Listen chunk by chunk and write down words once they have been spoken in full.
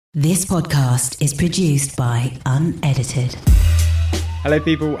This podcast is produced by Unedited. Hello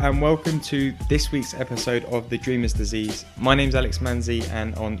people and welcome to this week's episode of The Dreamer's Disease. My name's Alex Manzi,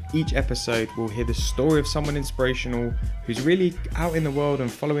 and on each episode we'll hear the story of someone inspirational who's really out in the world and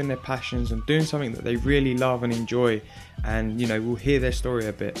following their passions and doing something that they really love and enjoy, and we'll hear their story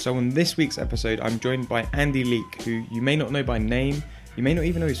a bit. So on this week's episode I'm joined by Andy Leek, who you may not know by name, you may not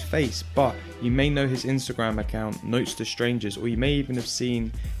even know his face, but you may know his Instagram account, Notes to Strangers, or you may even have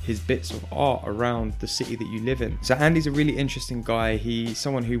seen his bits of art around the city that you live in. So Andy's a really interesting guy. He's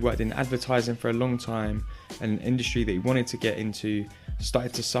someone who worked in advertising for a long time, an industry that he wanted to get into,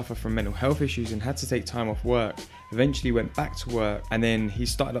 started to suffer from mental health issues and had to take time off work. Eventually went back to work, and then he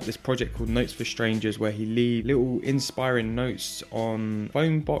started up this project called Notes for Strangers, where he leaves little inspiring notes on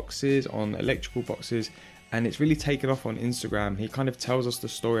phone boxes, on electrical boxes, and it's really taken off on Instagram. He kind of tells us the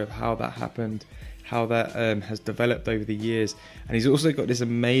story of how that happened, how that has developed over the years. And he's also got this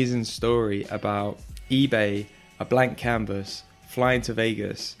amazing story about eBay, a blank canvas, flying to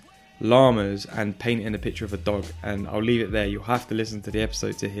Vegas, llamas, and painting a picture of a dog. And I'll leave it there. You'll have to listen to the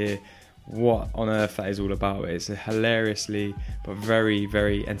episode to hear what on earth that is all about. It's a hilariously but very,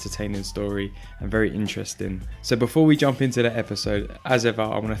 very entertaining story and very interesting. So before we jump into the episode, as ever,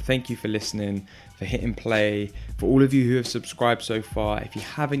 I want to thank you for listening, for hitting play, for all of you who have subscribed so far. If you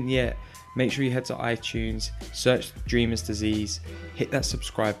haven't yet, make sure you head to iTunes, search Dreamer's Disease, hit that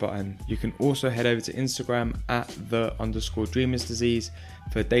subscribe button. You can also head over to Instagram at _Dreamer's Disease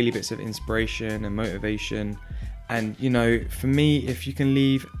for daily bits of inspiration and motivation. And for me, if you can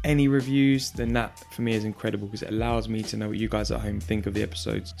leave any reviews, then that for me is incredible, because it allows me to know what you guys at home think of the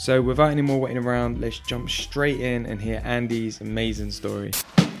episodes. So without any more waiting around, let's jump straight in and hear Andy's amazing story.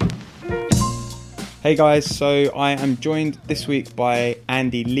 Hey guys, so I am joined this week by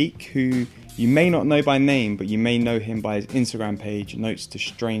Andy Leek, who you may not know by name, but you may know him by his Instagram page, Notes to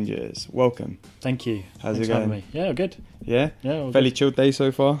Strangers. Welcome. Thank you. How's Thanks it going? for having me. Yeah, good. Yeah? Yeah. Fairly good. chilled day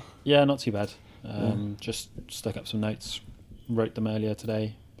so far? Yeah, not too bad. Just stuck up some notes, wrote them earlier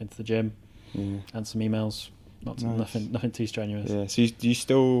today, been to the gym, and some emails. Nothing too strenuous. Yeah, so do you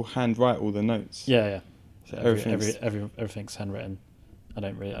still handwrite all the notes? Yeah. So everything's handwritten. I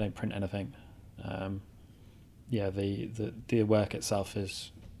don't print anything. The work itself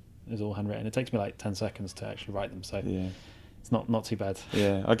is all handwritten. It takes me like 10 seconds to actually write them, so it's not too bad.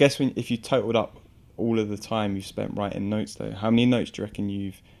 Yeah, I guess if you totaled up all of the time you've spent writing notes though, how many notes do you reckon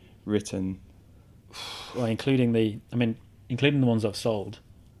you've written? Well, including the ones I've sold,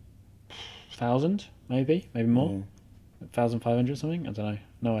 1,000 maybe more, 1,500 something. I don't know,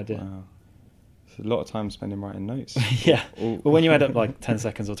 no idea. Wow, it's a lot of time spending writing notes. Yeah, well, when you add up like 10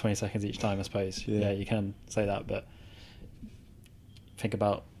 seconds or 20 seconds each time, I suppose. Yeah, you can say that, but think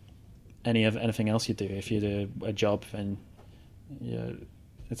about anything else you do. If you do a job, and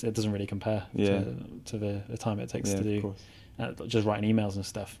it doesn't really compare to the time it takes to do just writing emails and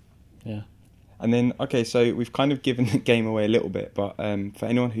stuff. Yeah. And then, okay, so we've kind of given the game away a little bit, but for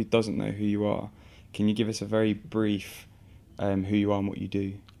anyone who doesn't know who you are, can you give us a very brief who you are and what you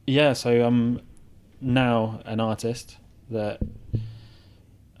do? Yeah, so I'm now an artist that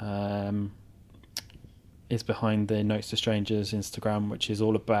is behind the Notes to Strangers Instagram, which is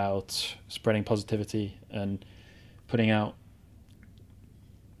all about spreading positivity and putting out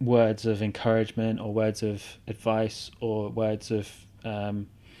words of encouragement or words of advice or words of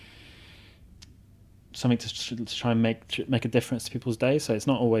something to try and make a difference to people's days. So it's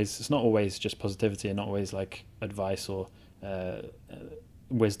not always just positivity and not always like advice or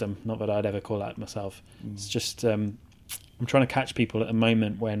wisdom. Not that I'd ever call that myself. It's just I'm trying to catch people at a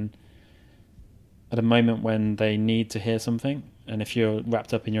moment when they need to hear something. And if you're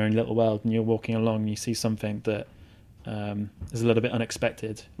wrapped up in your own little world and you're walking along and you see something that is a little bit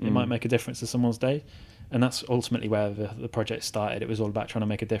unexpected, it might make a difference to someone's day. And that's ultimately where the project started. It was all about trying to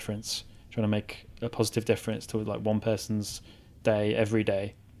make a difference, trying to make a positive difference to like one person's day every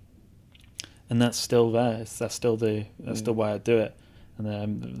day. And that's still there. That's still why I do it.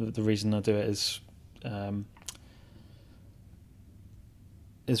 And the reason I do it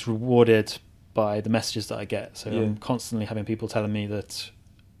is rewarded by the messages that I get. So I'm constantly having people telling me that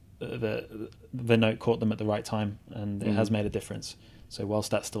the note caught them at the right time and it has made a difference. So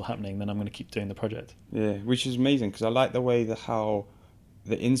whilst that's still happening, then I'm going to keep doing the project. Yeah, which is amazing, because I like the way how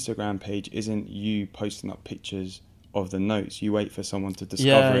the Instagram page isn't you posting up pictures of the notes. You wait for someone to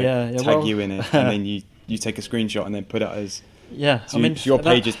discover it, tag you in it, and then you take a screenshot and then put it as... Yeah, so your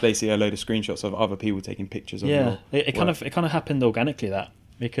page is basically a load of screenshots of other people taking pictures of your it kind of happened organically, that,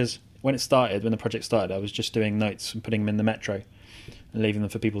 because when the project started, I was just doing notes and putting them in the metro and leaving them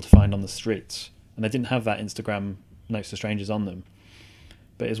for people to find on the streets, and they didn't have that Instagram Notes to Strangers on them.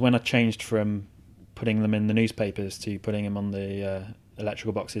 But it's when I changed from putting them in the newspapers to putting them on the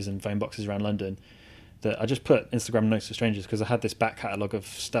electrical boxes and phone boxes around London that I just put Instagram notes to strangers, because I had this back catalogue of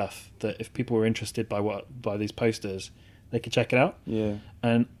stuff that if people were interested by these posters, they could check it out. Yeah.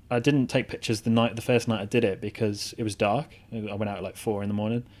 And I didn't take pictures the first night I did it because it was dark. I went out at like 4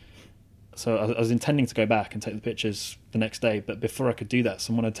 a.m. So I was intending to go back and take the pictures the next day, but before I could do that,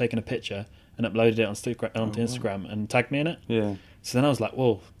 someone had taken a picture and uploaded it onto Instagram and tagged me in it. Yeah. So then I was like,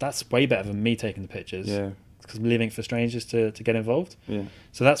 well, that's way better than me taking the pictures. Yeah. Because I'm leaving it for strangers to get involved. Yeah.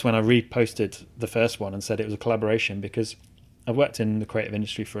 So that's when I reposted the first one and said it was a collaboration, because I've worked in the creative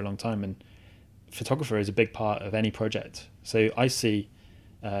industry for a long time, and photographer is a big part of any project. So I see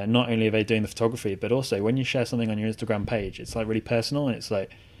not only are they doing the photography, but also when you share something on your Instagram page, it's like really personal, and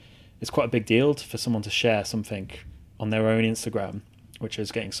it's quite a big deal for someone to share something on their own Instagram, which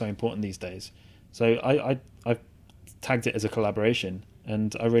is getting so important these days. So I've tagged it as a collaboration,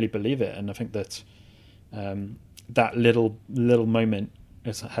 and I really believe it, and I think that that little moment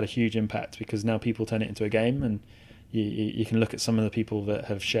has had a huge impact, because now people turn it into a game, and you can look at some of the people that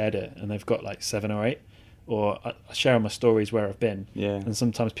have shared it and they've got like 7 or 8, or I share on my stories where I've been, and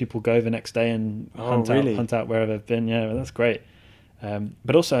sometimes people go the next day and hunt out wherever I've been. Yeah, that's great.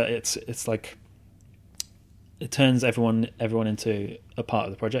 But also it's like it turns everyone into a part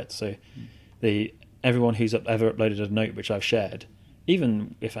of the project. So everyone who's ever uploaded a note which I've shared,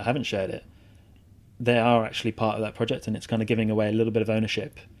 even if I haven't shared it, they are actually part of that project, and it's kind of giving away a little bit of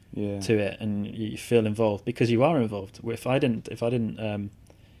ownership to it, and you feel involved because you are involved. If I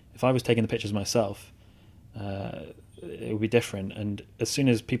was taking the pictures myself, it would be different. And as soon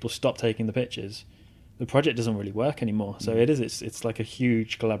as people stop taking the pictures, the project doesn't really work anymore. So it's like a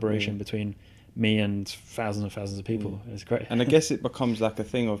huge collaboration between me and thousands of people. It's great. And I guess it becomes like a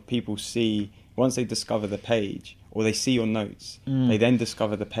thing of people see, once they discover the page, or they see your notes, they then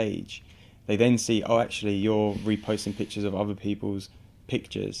discover the page. They then see, oh, actually, you're reposting pictures of other people's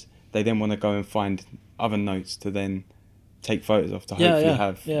pictures. They then want to go and find other notes to then take photos of, to hopefully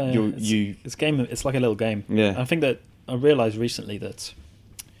have It's like a little game. Yeah. I think that I realised recently that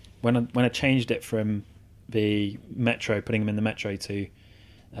when I changed it from the Metro, putting them in the Metro, to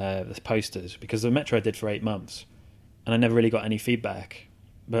the posters, because the Metro I did for 8 months, and I never really got any feedback,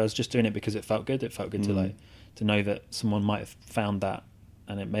 but I was just doing it because it felt good. It felt good to know that someone might have found that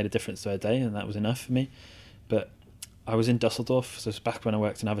and it made a difference to their day, and that was enough for me. But I was in Dusseldorf, so it's back when I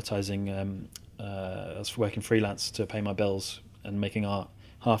worked in advertising. I was working freelance to pay my bills and making art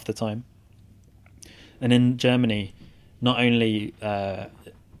half the time. And in Germany, not only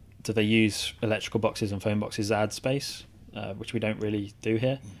do they use electrical boxes and phone boxes as ad space, which we don't really do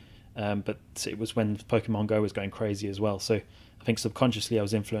here, but it was when Pokemon Go was going crazy as well. So I think subconsciously I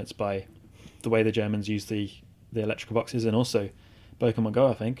was influenced by the way the Germans use the electrical boxes, and also Pokemon Go,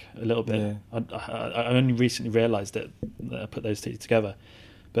 I think, a little bit. Yeah. I only recently realised that I put those two together.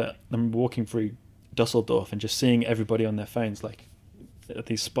 But I'm walking through Dusseldorf and just seeing everybody on their phones, like at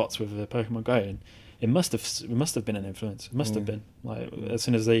these spots with the Pokemon Go, and it must have been an influence. It must have been, like, as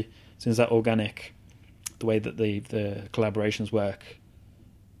soon as that organic, the way that the collaborations work,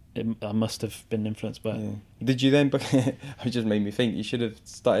 I must have been influenced by it. Did you then? It just made me think you should have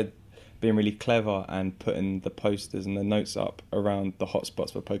started being really clever and putting the posters and the notes up around the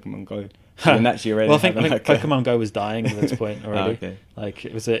hotspots for Pokemon Go. And actually already well, I think Pokemon Go was dying at this point already. Okay. Like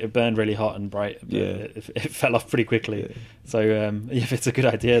it burned really hot and bright, but it fell off pretty quickly. Yeah. So if it's a good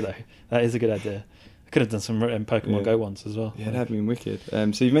idea though, that is a good idea. I could have done some Pokemon Go ones as well. Yeah, that'd been wicked.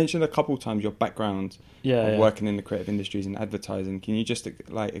 So you've mentioned a couple of times your background of working in the creative industries and advertising. Can you just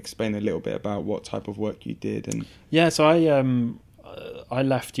like explain a little bit about what type of work you did? And so I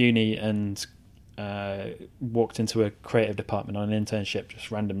left uni and walked into a creative department on an internship just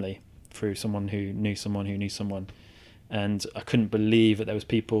randomly through someone who knew someone, and I couldn't believe that there was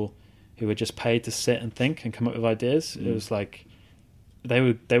people who were just paid to sit and think and come up with ideas. It was like they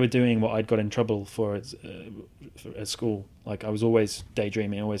were doing what I'd got in trouble for at school. Like I was always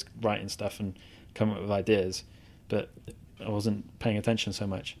daydreaming, always writing stuff and coming up with ideas, but I wasn't paying attention so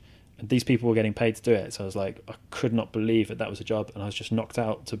much. And these people were getting paid to do it, so I was like, I could not believe that was a job, and I was just knocked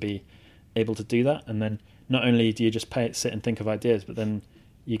out to be able to do that. And then not only do you just sit and think of ideas, but then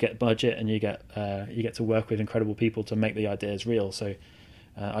you get budget and you get to work with incredible people to make the ideas real. So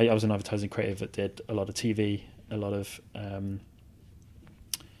I was an advertising creative that did a lot of TV, a lot of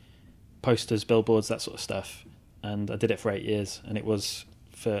posters, billboards, that sort of stuff, and I did it for 8 years, and it was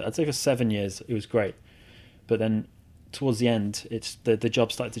I'd say for 7 years it was great. But then towards the end, it's the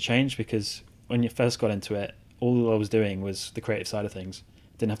job started to change, because when you first got into it, all I was doing was the creative side of things.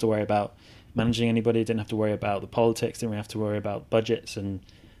 Didn't have to worry about managing anybody, didn't have to worry about the politics, didn't have to worry about budgets and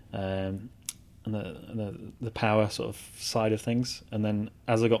and the power sort of side of things. And then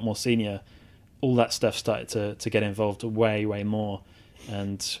as I got more senior, all that stuff started to get involved way more.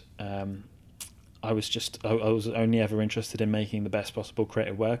 And I was only ever interested in making the best possible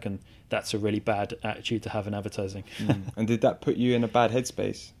creative work, and that's a really bad attitude to have in advertising. And did that put you in a bad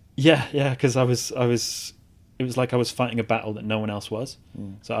headspace? Yeah, because I was. It was like I was fighting a battle that no one else was.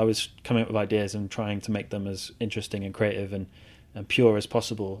 So I was coming up with ideas and trying to make them as interesting and creative and pure as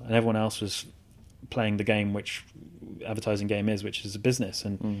possible, and everyone else was playing the game which advertising game is, which is a business.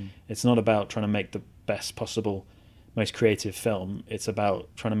 And it's not about trying to make the best possible, most creative film. It's about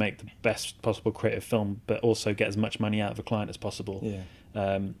trying to make the best possible creative film, but also get as much money out of a client as possible,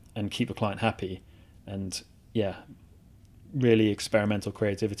 and keep a client happy. And really experimental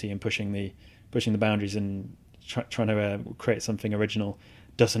creativity and pushing the boundaries and trying to create something original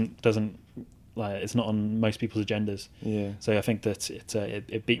doesn't like, it's not on most people's agendas. So I think that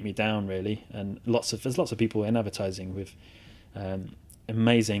it beat me down really. And there's lots of people in advertising with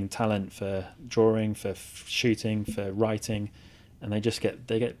amazing talent for drawing, for shooting, for writing, and they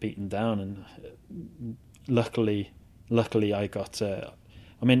get beaten down. And luckily I got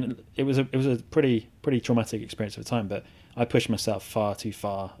I mean, it was a pretty traumatic experience at the time, but I pushed myself far too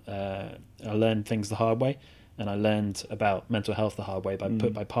far. I learned things the hard way, and I learned about mental health the hard way by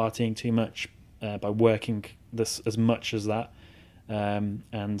partying too much, by working this as much as that,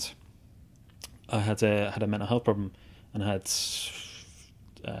 and I had a mental health problem, and I had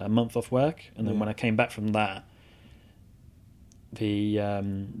a month off work, and then when I came back from that, the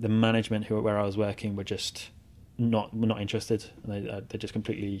management where I was working were just not interested. They just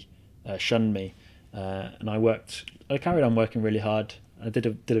completely shunned me, and I carried on working really hard. I did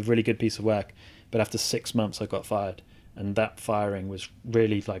a really good piece of work, but after 6 months I got fired, and that firing was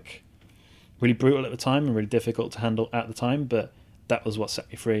really brutal at the time and really difficult to handle at the time, but that was what set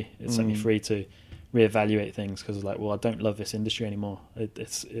me free. It set me free to reevaluate things, because I was like, well, I don't love this industry anymore.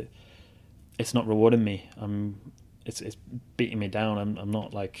 It's not rewarding me. It's beating me down. I'm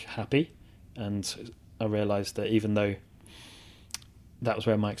not like happy, and I realised that even though that was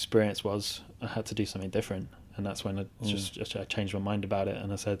where my experience was, I had to do something different. And that's when I changed my mind about it,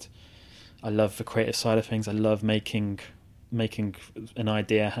 and I said, I love the creative side of things. I love making an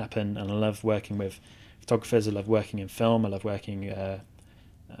idea happen, and I love working with photographers. I love working in film. I love working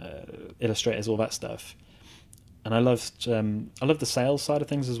illustrators, all that stuff. And I loved the sales side of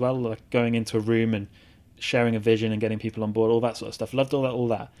things as well, like going into a room and sharing a vision and getting people on board, all that sort of stuff. Loved all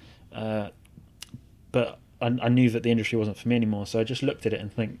that. But I knew that the industry wasn't for me anymore, so I just looked at it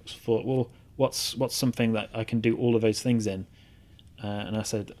and thought, well, what's something that I can do all of those things in? And I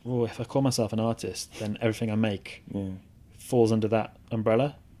said, well, if I call myself an artist, then everything I make falls under that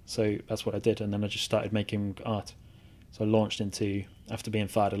umbrella. So that's what I did, and then I just started making art. So after being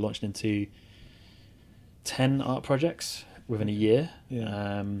fired, I launched into 10 art projects within a year.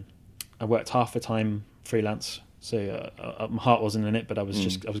 I worked half the time freelance, so my heart wasn't in it, but I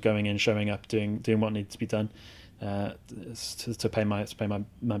was going in, showing up, doing what needed to be done to pay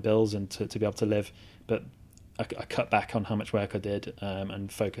my bills and to be able to live. But I cut back on how much work I did,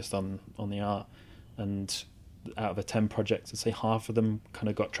 and focused on the art. And out of the 10 projects, I'd say half of them kind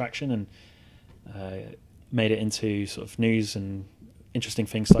of got traction and made it into sort of news, and interesting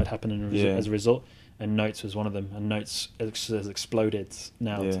things started happening as a result. And Notes was one of them, and Notes has exploded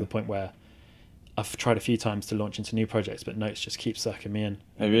now to the point where I've tried a few times to launch into new projects, but Notes just keeps sucking me in.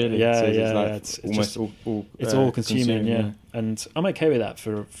 Oh, really? Yeah, so it's almost it's all consuming. Yeah, and I'm okay with that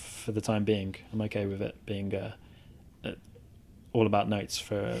for the time being. I'm okay with it being all about Notes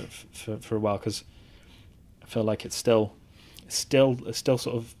for a while, because I feel like it's still sort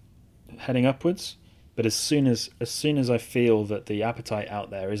of heading upwards. But as soon as I feel that the appetite out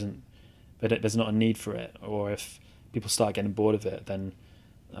there isn't, that there's not a need for it, or if people start getting bored of it, then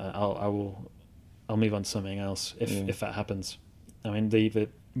I'll move on to something else if that happens. I mean,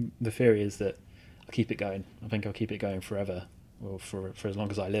 the theory is that I'll keep it going. I think I'll keep it going forever, or for as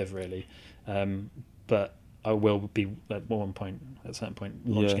long as I live, really. But I will be at a certain point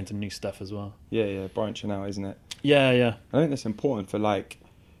launching into new stuff as well. Branching out, isn't it? I think that's important for like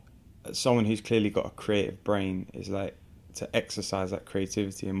someone who's clearly got a creative brain, is like to exercise that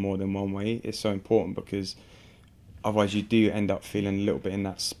creativity in more than one way. It's so important, because otherwise you do end up feeling a little bit in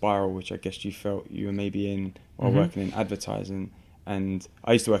that spiral, which I guess you felt you were maybe in while working in advertising. And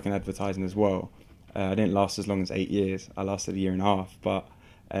I used to work in advertising as well. I didn't last as long as 8 years. I lasted 1.5 years, but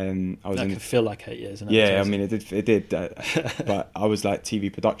I was that could feel like 8 years. I mean, it did. But I was like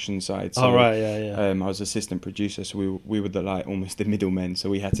TV production side. So, I was assistant producer, so we were almost the middlemen. So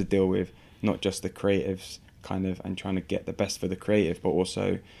we had to deal with not just the creatives, kind of, and trying to get the best for the creative, but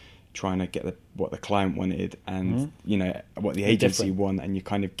also trying to get what the client wanted, and you know, what the agency want, and you're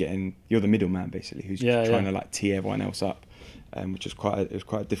kind of you're the middleman basically, who's trying to like tee everyone else up, which is quite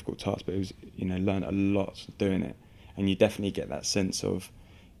a difficult task, but it was, you know, learned a lot doing it. And you definitely get that sense of,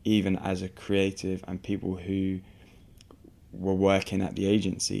 even as a creative and people who were working at the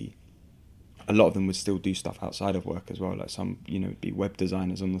agency, a lot of them would still do stuff outside of work as well. Like some, you know, be web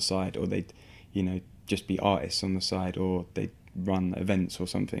designers on the side, or they'd, you know, just be artists on the side, or they'd run events or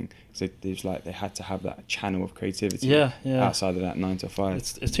something. So it's like they had to have that channel of creativity outside of that 9 to 5.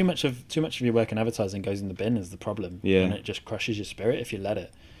 It's too much of your work in advertising goes in the bin is the problem. And it just crushes your spirit if you let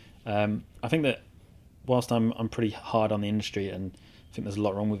it. I think that whilst I'm pretty hard on the industry, and I think there's a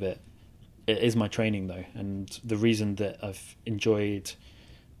lot wrong with it, it is my training though, and the reason that I've enjoyed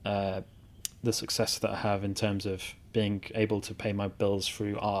the success that I have in terms of being able to pay my bills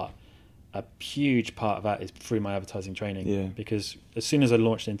through art, a huge part of that is through my advertising training. Because as soon as I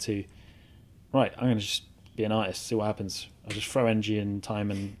launched into, right, I'm going to just be an artist, see what happens, I'll just throw energy and time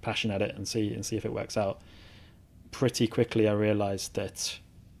and passion at it and see if it works out, pretty quickly I realised that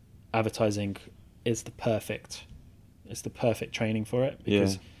advertising is the perfect training for it,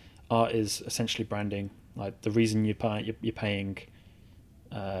 because art is essentially branding. Like the reason you're paying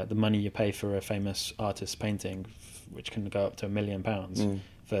the money you pay for a famous artist's painting, which can go up to £1 million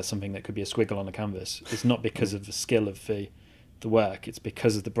for something that could be a squiggle on a canvas, is not because of the skill of the work, it's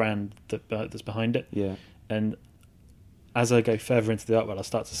because of the brand that's behind it. And as I go further into the art world, I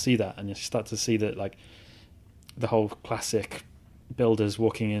start to see that, and you start to see that, like, the whole classic builders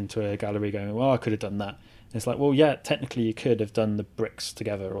walking into a gallery going, well, I could have done that. And it's like, well, yeah, technically you could have done the bricks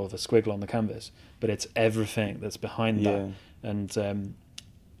together or the squiggle on the canvas, but it's everything that's behind that. And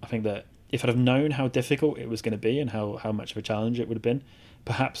I think that if I'd have known how difficult it was going to be and how much of a challenge it would have been,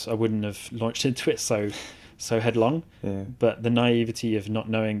 perhaps I wouldn't have launched into it so headlong. But the naivety of not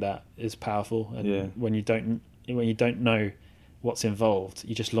knowing that is powerful. And when you don't know what's involved,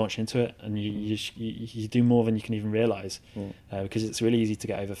 you just launch into it, and you do more than you can even realize, because it's really easy to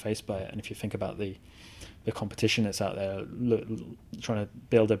get overfaced by it. And if you think about the competition that's out there, trying to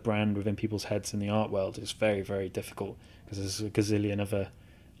build a brand within people's heads in the art world is very, very difficult, because there's a gazillion other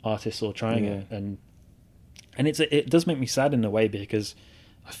artists all trying it, and it does make me sad in a way, because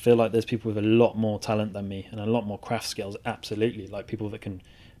I feel like there's people with a lot more talent than me and a lot more craft skills, absolutely, like people that can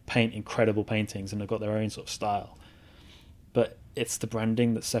paint incredible paintings and have got their own sort of style, but it's the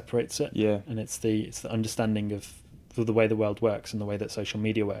branding that separates it, and it's the understanding of the way the world works and the way that social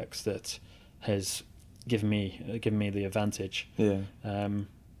media works that has given me the advantage.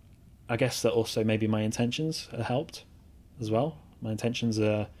 I guess that also maybe my intentions have helped as well. My intentions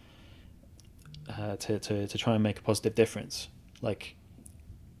are to try and make a positive difference. Like,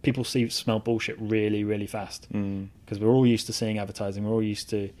 people smell bullshit really, really fast, because we're all used to seeing advertising. We're all used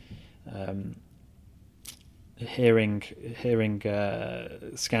to hearing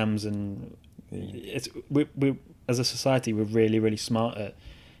scams, and we as a society, we're really, really smart at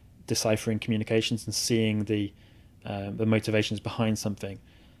deciphering communications and seeing the motivations behind something.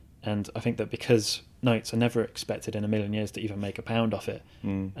 And I think that because notes, I never expected in a million years to even make £1 off it,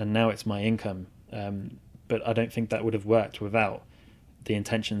 and now it's my income. But I don't think that would have worked without the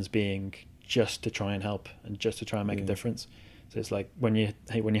intentions being just to try and help and just to try and make a difference. So it's like when you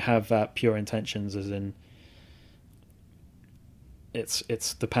have that pure intentions, as in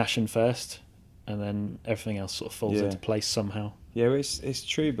it's the passion first, and then everything else sort of falls into place somehow. It's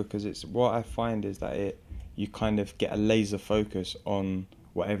true, because it's what I find is that you kind of get a laser focus on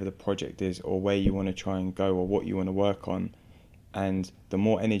whatever the project is, or where you want to try and go, or what you want to work on, and the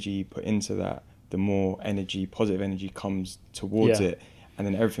more energy you put into that, the more positive energy comes towards it, and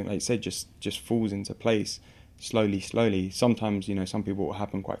then everything, like you said, just falls into place slowly. Sometimes, you know, some people will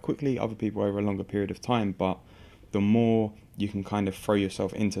happen quite quickly, other people over a longer period of time, but the more you can kind of throw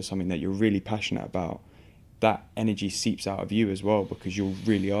yourself into something that you're really passionate about, that energy seeps out of you as well, because you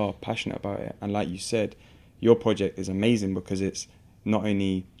really are passionate about it. And like you said, your project is amazing because it's not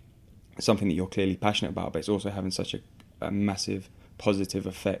only something that you're clearly passionate about, but it's also having such a massive positive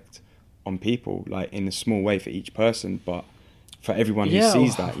effect on people, like in a small way for each person, but for everyone who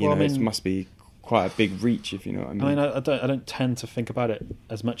sees that, it must be quite a big reach, if you know what I mean. I don't tend to think about it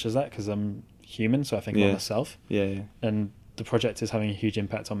as much as that, because I'm human, so I think about myself. And the project is having a huge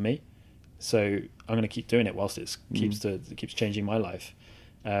impact on me, so I'm going to keep doing it whilst it keeps changing my life.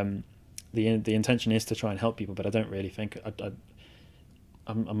 The intention is to try and help people, but I don't really think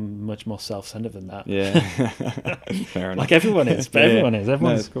I'm much more self-centered than that. Fair enough. Like everyone is, but everyone is.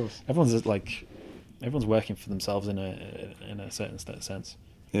 Of course. Everyone's working for themselves in a certain sense.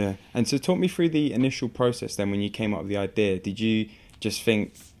 Yeah. And so talk me through the initial process then when you came up with the idea. Did you just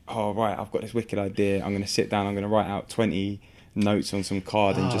think, oh, right, I've got this wicked idea. I'm going to sit down, I'm going to write out 20 notes on some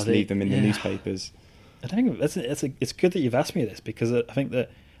card and just leave them in the newspapers? I think it's good that you've asked me this, because I think that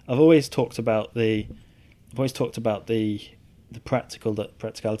I've always talked about the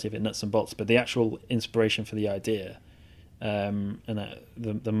practicality of it, nuts and bolts, but the actual inspiration for the idea, and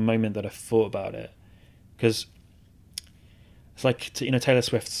the moment that I thought about it, because it's like, Taylor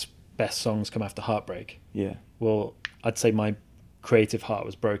Swift's best songs come after heartbreak. Yeah. Well, I'd say my creative heart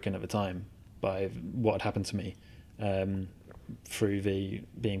was broken at the time by what had happened to me, through the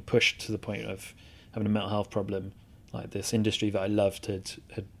being pushed to the point of having a mental health problem. Like, this industry that I loved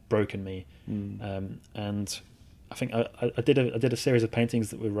had broken me, and I think I did a series of paintings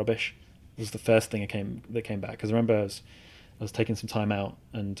that were rubbish. It was the first thing that came back, because I remember I was taking some time out,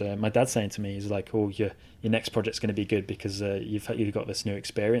 and my dad saying to me, he's like, "Oh, your next project's going to be good because you've got this new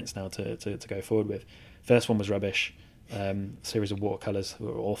experience now to go forward with." First one was rubbish, series of watercolors that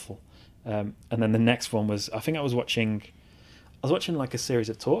were awful, and then the next one was, I think I was watching like a series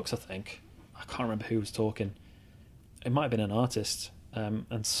of talks. I think I can't remember who was talking. It might have been an artist,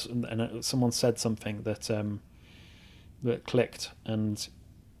 and someone said something that clicked, and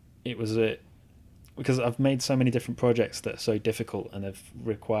it was because I've made so many different projects that are so difficult and have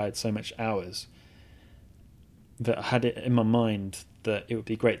required so much hours, that I had it in my mind that it would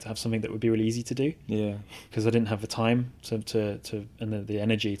be great to have something that would be really easy to do. Yeah. Because I didn't have the time and the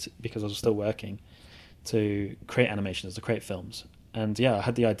energy because I was still working, to create animations, to create films. And yeah, I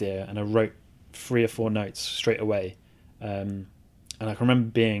had the idea and I wrote 3 or 4 notes straight away. And I can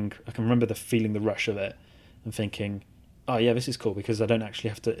remember feeling the rush of it and thinking, oh yeah, this is cool, because I don't actually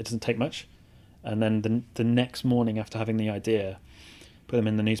have to, it doesn't take much. And then the next morning after having the idea, put them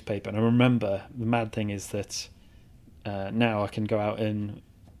in the newspaper. And I remember the mad thing is that now I can go out in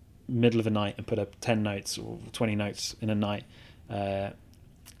middle of the night and put up 10 notes or 20 notes in a night,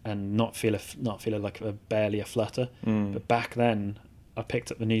 and not feel like barely a flutter. But back then I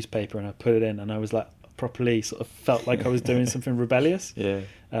picked up the newspaper and I put it in, and I was like, properly sort of felt like I was doing something rebellious. Yeah.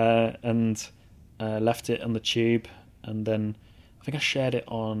 And left it on the tube, and then I think I shared it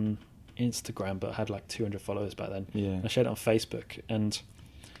on Instagram, but I had like 200 followers back then. Yeah. I shared it on Facebook, and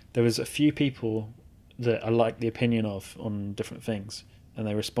there was a few people that I liked the opinion of on different things, and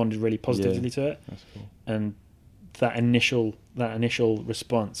they responded really positively to it. That's cool. And that initial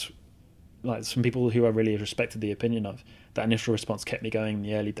response, like some people who I really respected the opinion of, that initial response kept me going in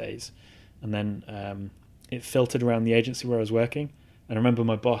the early days. And then it filtered around the agency where I was working, and I remember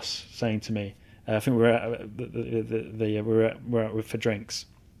my boss saying to me, I think we were out for drinks,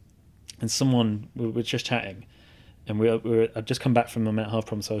 and we were just chatting, and I'd just come back from a mental health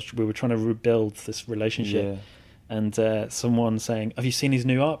problem, so we were trying to rebuild this relationship. Yeah. And someone saying, "Have you seen his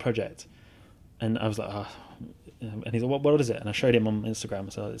new art project?" And I was like, "Oh." And he's like, what is it? And I showed him on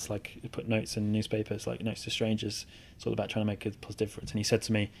Instagram. So it's like, you put notes in newspapers, like Notes to Strangers. It's all about trying to make a positive difference. And he said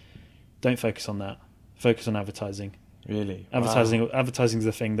to me, "Don't focus on that. Focus on advertising." Really? Advertising is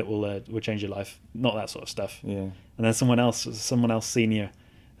the thing that will change your life, not that sort of stuff. Yeah. And then someone else senior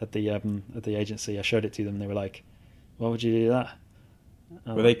at the agency, I showed it to them. And they were like, "Why would you do that?"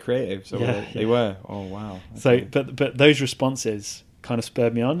 Were they creative? So yeah, they were. Oh wow. Okay. So, but those responses kind of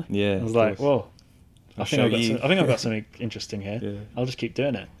spurred me on. Yeah. I was like, "Whoa, I think I've got something interesting here. Yeah. I'll just keep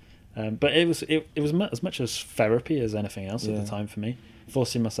doing it." But it was as much as therapy as anything else at the time for me,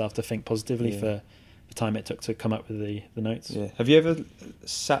 forcing myself to think positively for the time it took to come up with the notes. Yeah. Have you ever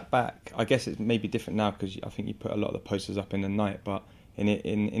sat back? I guess it may be different now because I think you put a lot of the posters up in the night. But in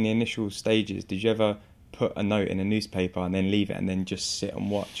the initial stages, did you ever put a note in a newspaper and then leave it and then just sit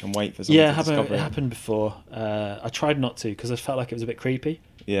and watch and wait for someone to discover it? It happened before. I tried not to because I felt like it was a bit creepy.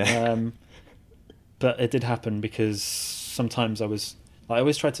 Yeah. But it did happen because sometimes I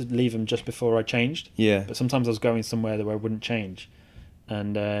always tried to leave them just before I changed. Yeah. But sometimes I was going somewhere where I wouldn't change,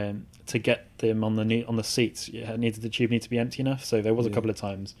 and to get them on the seats, the tube needed to be empty enough. So there was a couple of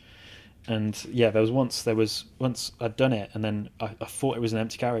times, and there was once I'd done it, and then I thought it was an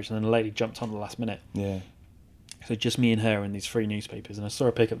empty carriage, and then a lady jumped on at the last minute. Yeah. So just me and her in these 3 newspapers, and I saw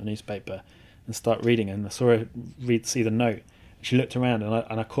her pick up the newspaper and start reading, and I saw her see the note. She looked around,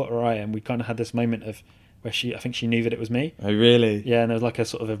 and I caught her eye, and we kind of had this moment of where I think she knew that it was me. Oh, really? Yeah, and there was like a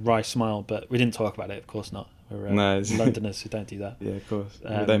sort of a wry smile, but we didn't talk about it, of course not. We're Londoners who don't do that. Yeah, of course.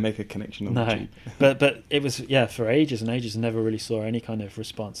 They make a connection on the tube. but it was, for ages and ages, I never really saw any kind of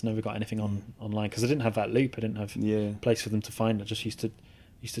response, never got anything online, because I didn't have that loop, I didn't have a place for them to find. I just used to,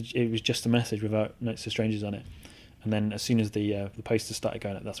 it was just a message without Notes to Strangers on it. And then as soon as the posters started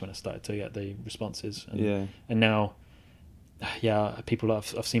going up, that's when I started to get the responses. And now people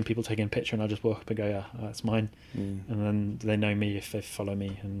I've seen people taking a picture, and I just walk up and go, yeah, that's mine, and then they know me if they follow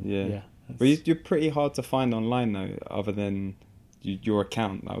me, and Well, you're pretty hard to find online though, other than your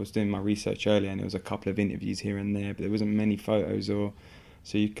account. I was doing my research earlier, and there was a couple of interviews here and there, but there wasn't many photos,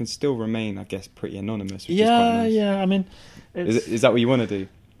 so you can still remain, I guess, pretty anonymous. Which is quite nice. I mean, is that what you want to do?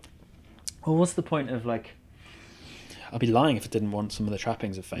 Well, what's the point of like? I'd be lying if I didn't want some of the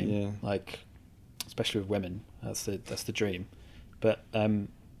trappings of fame. Yeah. Like, especially with women, that's the dream. But I'm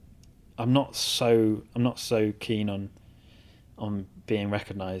not so keen on being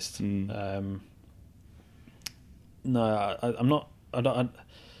recognised. No, I'm not. I don't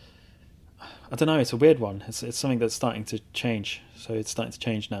know. It's a weird one. It's something that's starting to change. So it's starting to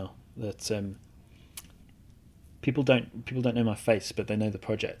change now. That people don't know my face, but they know the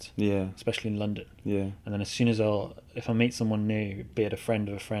project. Yeah. Especially in London. Yeah. And then as soon as if I meet someone new, be it a friend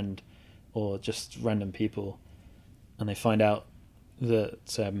of a friend, or just random people, and they find out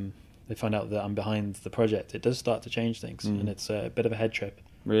that I'm behind the project, it does start to change things, and it's a bit of a head trip.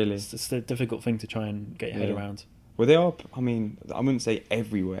 Really, it's a difficult thing to try and get your head around. Well, they are. I mean, I wouldn't say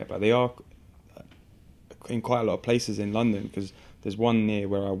everywhere, but they are in quite a lot of places in London. Because there's one near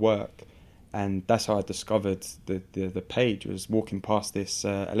where I work, and that's how I discovered the page. I was walking past this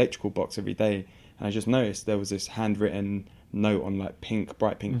electrical box every day, and I just noticed there was this handwritten note on like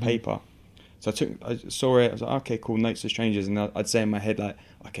bright pink paper. So I saw it. I was like, okay, cool. Notes to strangers, and I'd say in my head like,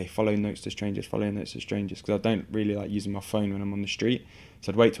 okay, follow notes to strangers, because I don't really like using my phone when I'm on the street.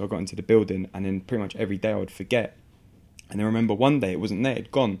 So I'd wait till I got into the building, and then pretty much every day I would forget. And then I remember one day it wasn't there;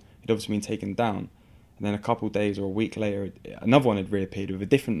 it'd gone. It'd obviously been taken down. And then a couple of days or a week later, another one had reappeared with a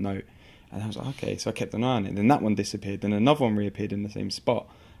different note, and I was like, okay. So I kept an eye on it. And then that one disappeared. Then another one reappeared in the same spot,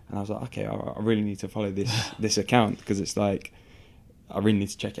 and I was like, okay, I really need to follow this account, because it's like, I really need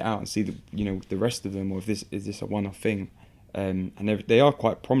to check it out and see the rest of them, or if this is a one-off thing. And they are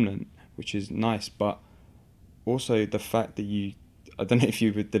quite prominent, which is nice. But also the fact that I don't know if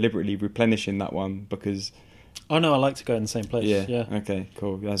you were deliberately replenishing that one, because. Oh no, I like to go in the same place. Yeah. Okay.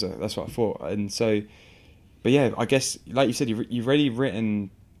 Cool. That's what I thought. And so, but yeah, I guess like you said, you've already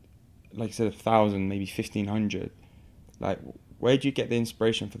written, like you said, 1,000, maybe 1,500. Like, where do you get the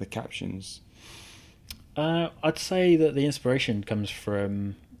inspiration for the captions? I'd say that the inspiration comes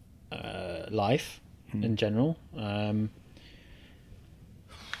from life in general. I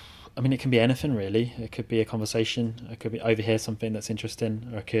mean, it can be anything really. It could be a conversation. I could overhear something that's interesting,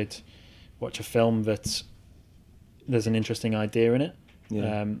 or I could watch a film that there's an interesting idea in it.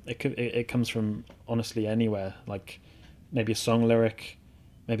 Yeah. It comes from honestly anywhere. Like maybe a song lyric,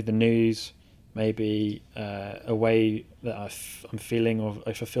 maybe the news, maybe a way that I'm feeling, or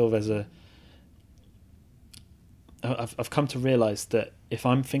if I feel I've come to realise that if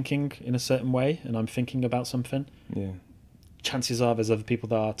I'm thinking in a certain way and I'm thinking about something, chances are there's other people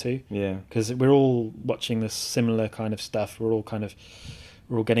that are too. Yeah. Because we're all watching this similar kind of stuff. We're all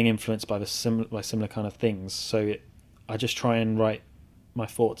getting influenced by similar kind of things. So I just try and write my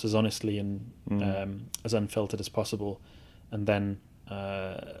thoughts as honestly and as unfiltered as possible, and then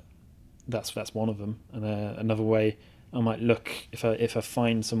that's one of them. And another way I might look, if I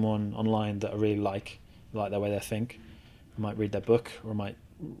find someone online that I really like the way they think, I might read their book, or I might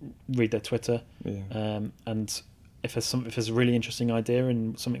read their Twitter. Yeah. And if there's a really interesting idea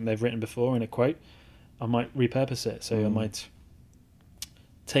in something they've written before in a quote, I might repurpose it. So I might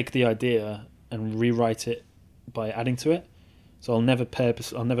take the idea and rewrite it by adding to it. So I'll never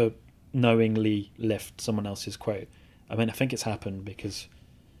knowingly lift someone else's quote. I mean, I think it's happened because,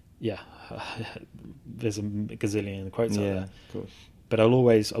 there's a gazillion quotes out there. Of course. But I'll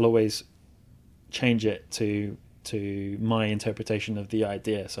always change it to my interpretation of the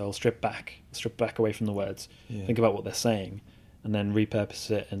idea. So I'll strip back away from the words, think about what they're saying, and then repurpose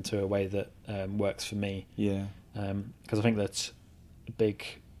it into a way that works for me. Yeah. Because I think that's a big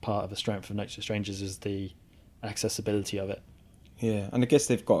part of the strength of Notes to Strangers is the accessibility of it. Yeah, and I guess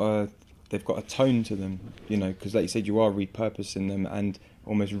they've got a tone to them, because like you said, you are repurposing them and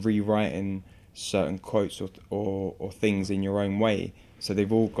almost rewriting certain quotes or things in your own way. So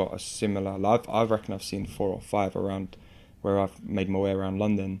they've all got a similar. I reckon I've seen 4 or 5 around where I've made my way around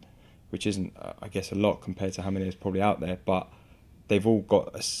London, which isn't, I guess, a lot compared to how many there's probably out there. But they've all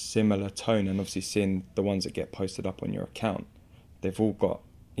got a similar tone, and obviously seeing the ones that get posted up on your account, they've all got,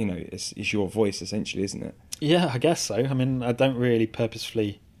 it's your voice essentially, isn't it? Yeah, I guess so. I mean, I don't really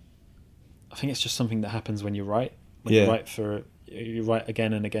purposefully. I think it's just something that happens when you write. You write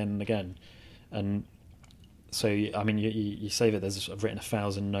again and again and again, and so I mean, you say that I've written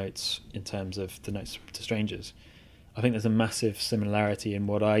 1,000 notes in terms of the Notes to Strangers. I think there's a massive similarity in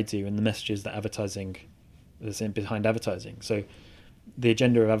what I do and the messages that advertising that's in behind advertising. So the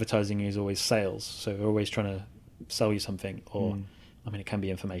agenda of advertising is always sales. So we're always trying to sell you something, or I mean, it can be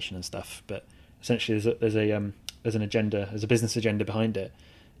information and stuff, but essentially there's an agenda, there's a business agenda behind it.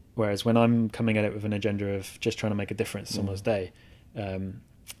 Whereas when I'm coming at it with an agenda of just trying to make a difference in someone's day,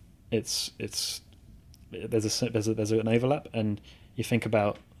 there's an overlap. And you think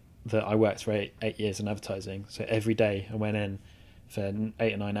about that, I worked for eight years in advertising, so every day I went in for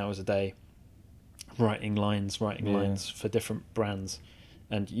 8 or 9 hours a day writing lines for different brands.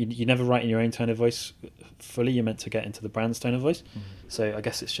 And you never write in your own tone of voice fully. You're meant to get into the brand's tone of voice. So I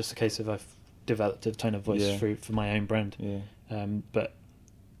guess it's just a case of I've developed a tone of voice for my own brand. But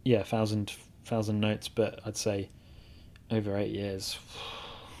yeah, 1,000 notes. But I'd say over 8 years,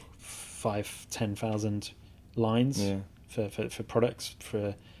 5,000-10,000 lines for products,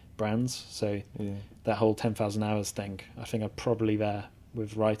 for brands. So that whole 10,000 hours thing, I think I'm probably there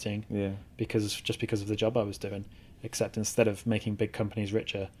with writing because of the job I was doing. Except instead of making big companies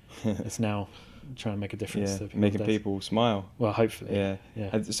richer, it's now trying to make a difference. To making people smile. Well, hopefully.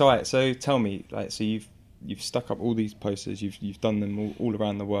 Yeah. So tell me, so you've stuck up all these posters. You've done them all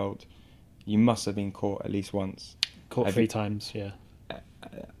around the world. You must have been caught at least once. Caught 3 times. Yeah.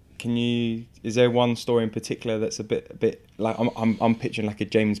 Is there one story in particular that's a bit like I'm picturing like a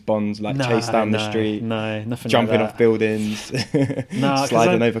James Bond chase down the street, nothing, jumping like off buildings,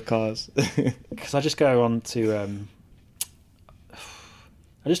 sliding over cars? Because I just go on to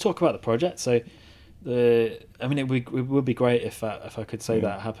I just talk about the project. So it would be great if I could say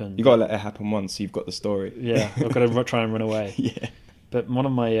that happened. You got to let it happen once. So you've got the story. Yeah, I've got to try and run away. Yeah. But one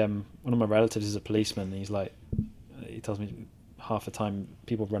of my relatives is a policeman. And he's like, he tells me half the time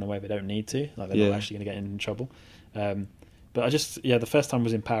people run away, they don't need to, like they're not actually going to get in trouble. But the first time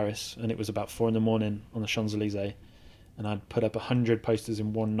was in Paris, and it was about 4 a.m. on the Champs-Elysees, and I'd put up 100 posters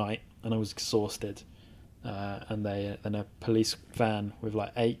in one night, and I was exhausted. And then a police van with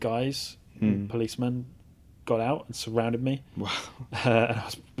like 8 guys, policemen, got out and surrounded me. Wow. And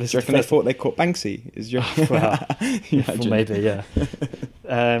do you reckon they thought they caught Banksy? Well, maybe, yeah.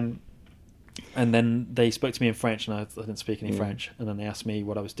 And then they spoke to me in French, and I didn't speak any French. And then they asked me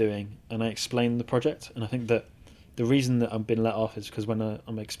what I was doing, and I explained the project. And I think that the reason that I've been let off is because when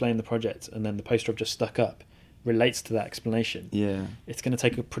I'm explaining the project, and then the poster I've just stuck up relates to that explanation. Yeah, it's going to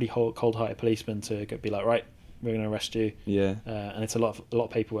take a pretty cold-hearted policeman to be like, right, we're going to arrest you. Yeah, and it's a lot of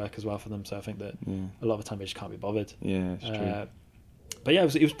paperwork as well for them. So I think that a lot of the time they just can't be bothered. Yeah, it's true. But yeah,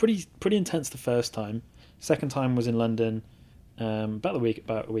 it was pretty intense the first time. Second time was in London, about a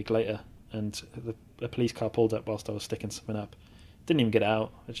week later. And the police car pulled up whilst I was sticking something up. Didn't even get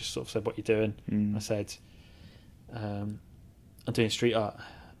out. I just sort of said, "What you doing?" I said, "I'm doing street art."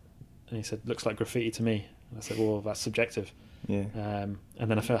 And he said, "Looks like graffiti to me." And I said, "Well, that's subjective." Yeah. And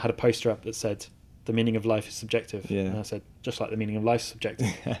then I had a poster up that said, "The meaning of life is subjective." Yeah. And I said, "Just like the meaning of life is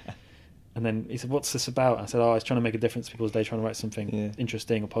subjective." And then he said, "What's this about?" I said, "Oh, I was trying to make a difference in people's day, trying to write something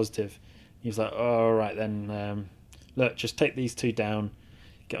interesting or positive." He was like, "Oh, all right then. Look, just take these 2 down.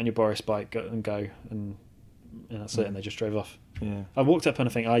 Get on your Boris bike, go, and that's it." And they just drove off. Yeah, I walked up and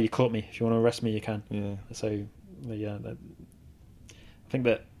I think, you caught me. If you want to arrest me, you can. Yeah. So, yeah, I think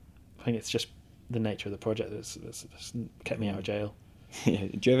it's just the nature of the project that's kept me out of jail. Yeah.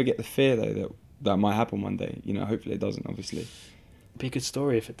 Do you ever get the fear though that might happen one day? Hopefully it doesn't. Obviously, it'd be a good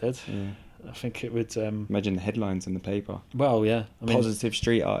story if it did. Yeah. I think it would. Imagine the headlines in the paper. Well, yeah. Positive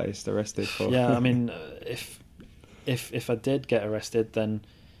street artist arrested for. Yeah, if I did get arrested, then.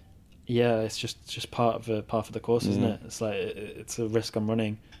 Yeah, it's just part of the course, isn't it? It's like it's a risk I'm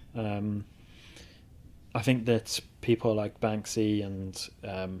running. I think that people like Banksy and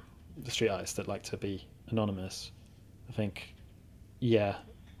the street artists that like to be anonymous, I think, there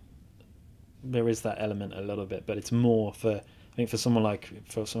is that element a little bit, but it's more for someone like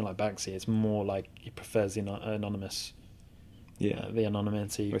Banksy, it's more like he prefers the anonymous. Yeah, the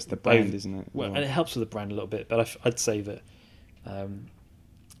anonymity. Well, it's the brand, isn't it? Well, and it helps with the brand a little bit, but I'd say that.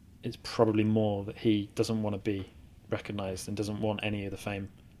 It's probably more that he doesn't want to be recognised and doesn't want any of the fame,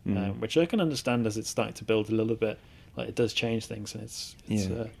 which I can understand as it's starting to build a little bit. Like it does change things, and it's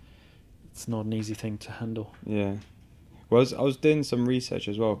not an easy thing to handle. Yeah. Well, I was doing some research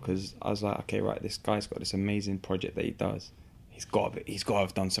as well because I was like, okay, right, this guy's got this amazing project that he does. He's got to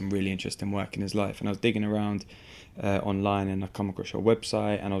have done some really interesting work in his life. And I was digging around online, and I come across your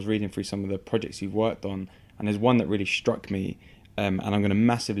website, and I was reading through some of the projects you've worked on, and there's one that really struck me. And I'm going to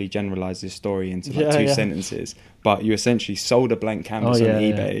massively generalise this story into 2 sentences. But you essentially sold a blank canvas on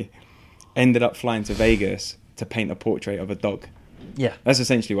eBay, ended up flying to Vegas to paint a portrait of a dog. Yeah, that's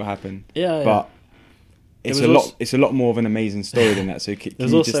essentially what happened. Yeah, but it's a lot more of an amazing story than that. So can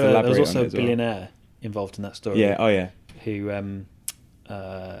you just elaborate on it? There was also a billionaire involved in that story. Yeah. Oh yeah.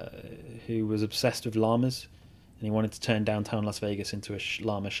 Who was obsessed with llamas, and he wanted to turn downtown Las Vegas into a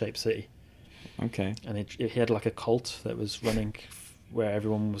llama-shaped city. Okay. And he had like a cult that was running where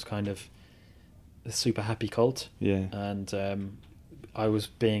everyone was kind of a super happy cult. Yeah. And they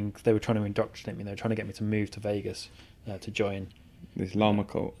were trying to indoctrinate me. They were trying to get me to move to Vegas to join This llama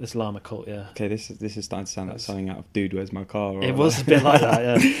cult. this llama cult. Yeah. Okay, this is starting to sound like something out of Dude, Where's My Car? Or It was a bit like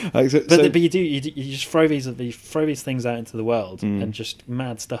that, yeah. But you just throw these things out into the world, and just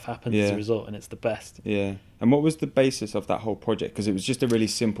mad stuff happens as a result, and it's the best. Yeah. And what was the basis of that whole project? Because it was just a really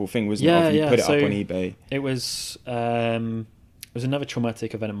simple thing, wasn't it? You put it up on eBay. It was another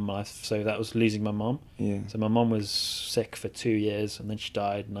traumatic event in my life. So that was losing my mom. Yeah. So my mom was sick for 2 years, and then she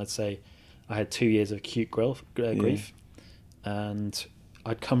died. And I'd say I had 2 years of acute grief. And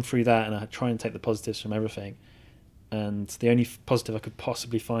I'd come through that, and I'd try and take the positives from everything. And the only positive I could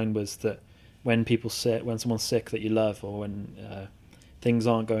possibly find was that when someone's sick that you love, or when things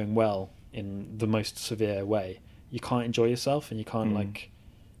aren't going well in the most severe way, you can't enjoy yourself, and you can't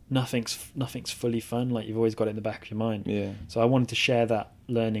nothing's fully fun. Like, you've always got it in the back of your mind. Yeah. So I wanted to share that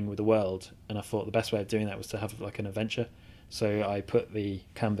learning with the world, and I thought the best way of doing that was to have like an adventure. So I put the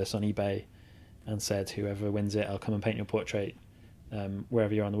canvas on eBay and said, whoever wins it, I'll come and paint your portrait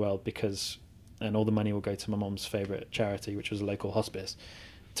wherever you're in the world, and all the money will go to my mom's favourite charity, which was a local hospice,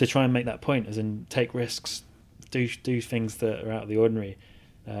 to try and make that point, as in take risks, do things that are out of the ordinary,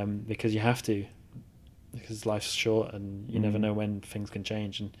 because you have to, because life's short, and you never know when things can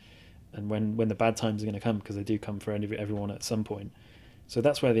change, and when the bad times are going to come, because they do come for everyone at some point. So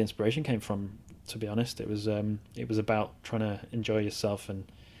that's where the inspiration came from, to be honest. It was about trying to enjoy yourself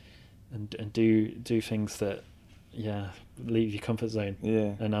and do things that leave your comfort zone.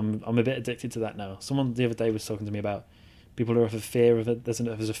 Yeah. And I'm a bit addicted to that now. Someone the other day was talking to me about people who have a fear of it. There's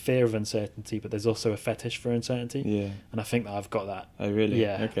a fear of uncertainty, but there's also a fetish for uncertainty. Yeah. And I think that I've got that. Oh really?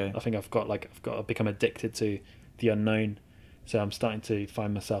 Yeah. Okay. I think I've got to become addicted to the unknown. So I'm starting to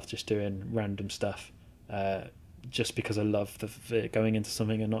find myself just doing random stuff, just because I love the going into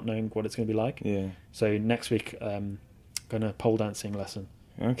something and not knowing what it's going to be like. Yeah. So next week, going a pole dancing lesson.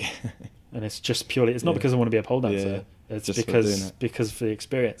 Okay. And it's just purely, it's not because I want to be a pole dancer. It's just because for the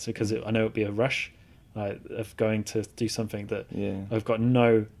experience, because I know it'd be a rush of going to do something that I've got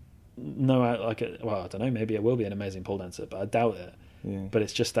no I don't know, maybe I will be an amazing pole dancer, but I doubt it. Yeah. But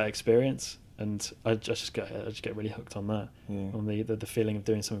it's just that experience, and I just get really hooked on that, on the feeling of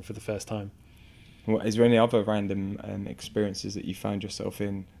doing something for the first time. Well, is there any other random experiences that you found yourself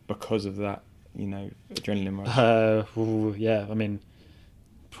in because of that, adrenaline rush? Yeah, I mean,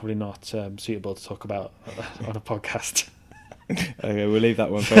 probably not suitable to talk about on a podcast. Okay, we'll leave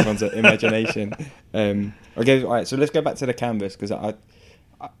that one for everyone's imagination. Okay, all right, so let's go back to the canvas, because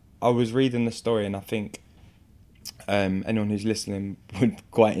I was reading the story, and I think anyone who's listening would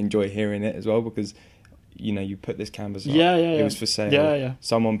quite enjoy hearing it as well, because you put this canvas up. It was for sale. Yeah.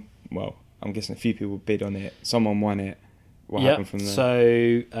 Someone, well, I'm guessing a few people bid on it. Someone won it. What happened from there?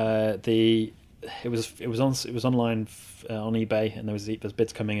 So it was online on eBay, and there's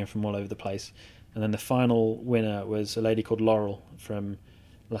bids coming in from all over the place. And then the final winner was a lady called Laurel from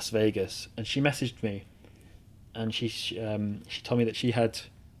Las Vegas, and she messaged me, and she told me that she had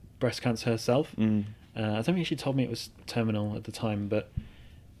breast cancer herself. I don't think she told me it was terminal at the time, but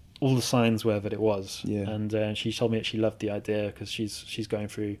all the signs were that it was. Yeah. And she told me that she loved the idea, because she's going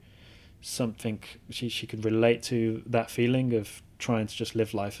through something. She could relate to that feeling of trying to just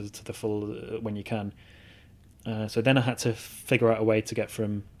live life to the full when you can. So then I had to figure out a way to get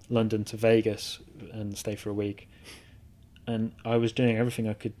from London to Vegas and stay for a week. And I was doing everything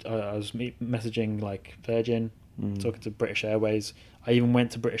I could. I was messaging like Virgin, talking to British Airways. I even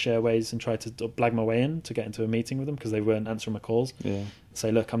went to British Airways and tried to blag my way in to get into a meeting with them, because they weren't answering my calls. Yeah.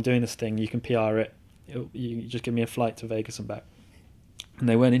 Say, look, I'm doing this thing. You can PR it. You just give me a flight to Vegas and back. And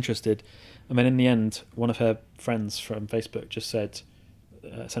they weren't interested. And then in the end, one of her friends from Facebook just sent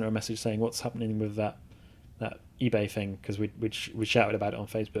her a message saying, "What's happening with that eBay thing?" Because we shouted about it on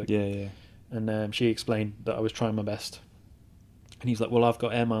Facebook. Yeah. And she explained that I was trying my best. And he's like, "Well, I've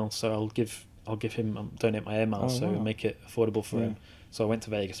got air miles, so I'll give him donate my air miles, so make it affordable for him." So I went to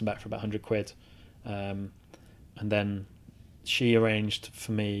Vegas and back for about £100, and then she arranged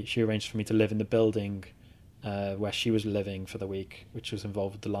for me to live in the building where she was living for the week, which was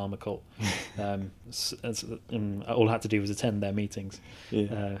involved with the llama cult. And all I had to do was attend their meetings.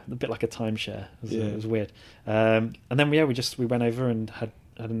 A bit like a timeshare. It was weird. And then we went over and had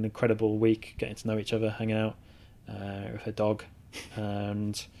an incredible week, getting to know each other, hanging out with her dog,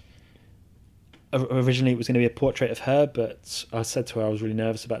 and originally it was going to be a portrait of her, but I said to her I was really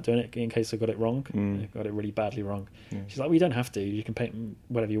nervous about doing it in case I got it wrong. I got it really badly wrong. She's like, well, you don't have to, you can paint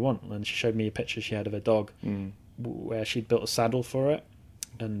whatever you want. And she showed me a picture she had of a dog where she'd built a saddle for it,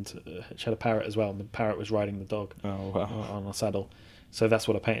 and she had a parrot as well, and the parrot was riding the dog on a saddle. So that's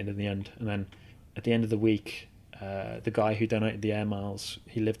what I painted in the end. And then at the end of the week, the guy who donated the air miles,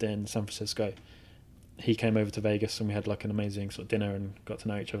 he lived in San Francisco, he came over to Vegas, and we had like an amazing sort of dinner and got to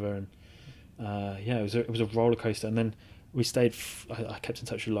know each other. And it was a roller coaster. And then we stayed. I kept in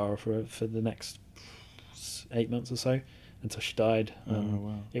touch with Laura for the next 8 months or so until she died.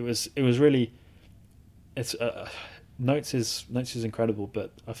 It was really. It's Notes is incredible,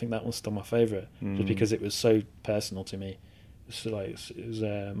 but I think that one's still my favourite just because it was so personal to me. It was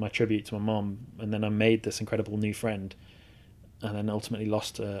my tribute to my mom, and then I made this incredible new friend, and then ultimately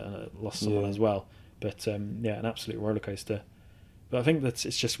lost someone as well. But an absolute roller coaster. But I think that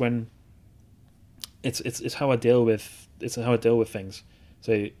it's just when it's how I deal with things.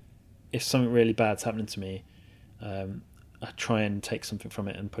 So if something really bad's happening to me, I try and take something from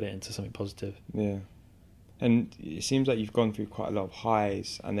it and put it into something positive. Yeah. And it seems like you've gone through quite a lot of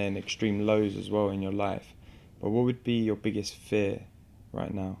highs and then extreme lows as well in your life. But what would be your biggest fear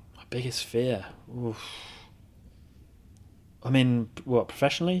right now? My biggest fear? Oof. I mean, what,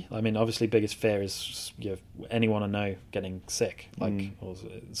 professionally? I mean, obviously biggest fear is anyone I know getting sick, or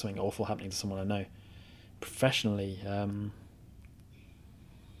something awful happening to someone I know. Professionally,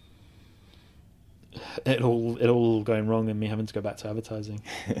 it all going wrong and me having to go back to advertising.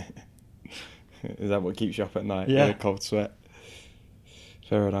 Is that what keeps you up at night? Yeah. The cold sweat.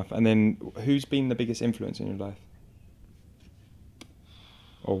 Fair enough. And then who's been the biggest influence in your life?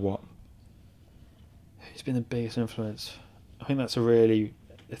 Or what? Who's been the biggest influence? I think that's a really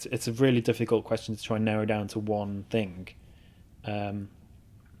difficult question to try and narrow down to one thing.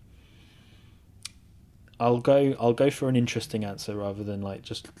 I'll go for an interesting answer rather than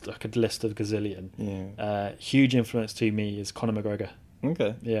just like a list of gazillion. Yeah. Huge influence to me is Conor McGregor.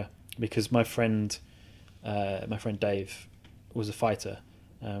 Okay. Yeah, because my friend Dave was a fighter.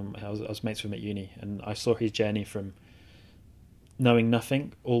 I was mates with him at uni, and I saw his journey from knowing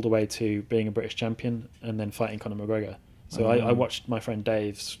nothing all the way to being a British champion and then fighting Conor McGregor. So I watched my friend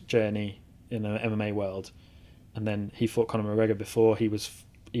Dave's journey in the MMA world, and then he fought Conor McGregor before he was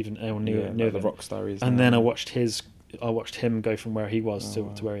even anyone knew the rock star is. And then I watched him go from where he was to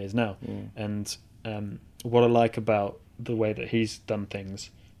where he is now. Yeah. And what I like about the way that he's done things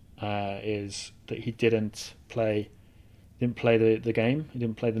is that he didn't play the game. He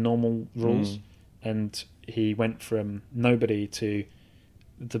didn't play the normal rules, and he went from nobody to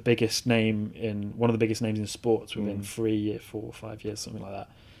the biggest name in one of the biggest names in sports within 4 or 5 years, something like that.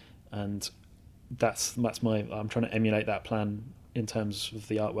 And that's I'm trying to emulate that plan in terms of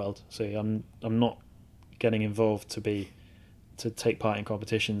the art world. So I'm not getting involved to take part in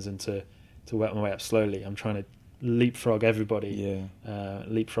competitions and to work my way up slowly. I'm trying to leapfrog everybody,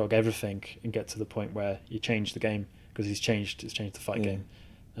 leapfrog everything, and get to the point where you change the game, because it's changed the fight game.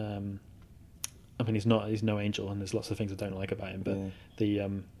 I mean, he's no angel, and there's lots of things I don't like about him. But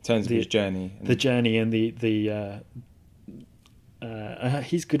in terms of his journey, the journey, and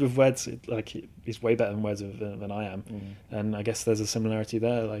he's good with words. He's way better in words than I am, and I guess there's a similarity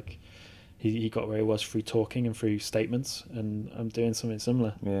there. Like he got where he was through talking and through statements, and I'm doing something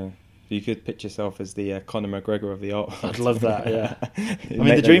similar. Yeah. You could pitch yourself as the Conor McGregor of the art world. I'd love that. Yeah. I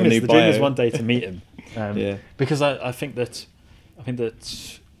mean, the dream is one day to meet him. Because I think that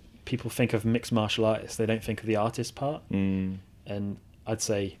people think of mixed martial artists, they don't think of the artist part. And I'd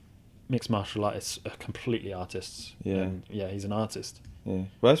say mixed martial artists are completely artists. He's an artist. Well,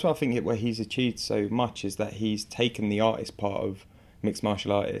 that's what I think where he's achieved so much is that he's taken the artist part of mixed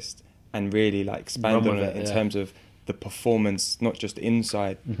martial artist and really expanded on it in terms of the performance, not just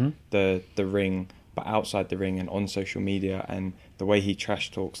inside the ring, but outside the ring and on social media, and the way he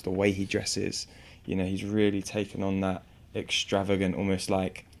trash talks, the way he dresses. He's really taken on that extravagant, almost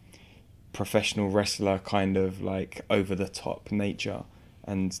like professional wrestler kind of over the top nature,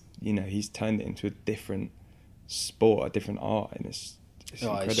 and he's turned it into a different sport, a different art, and it's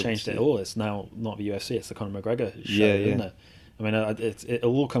changed it all. It's now not the UFC, it's the Conor McGregor show, isn't it? I mean,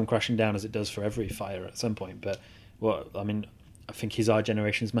 it'll all come crashing down as it does for every fighter at some point, but I think he's our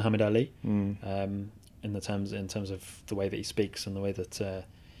generation's Muhammad Ali, in terms of the way that he speaks and the way that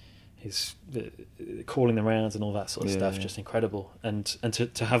he's calling the rounds and all that sort of stuff. Just incredible, and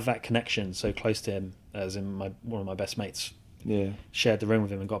to have that connection so close to him, as in one of my best mates shared the ring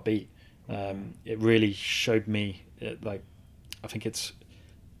with him and got beat. It really showed me I think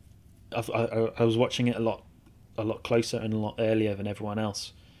I was watching it a lot closer and a lot earlier than everyone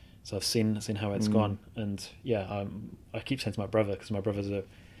else. So I've seen how it's gone, and I keep saying to my brother, because my brother's a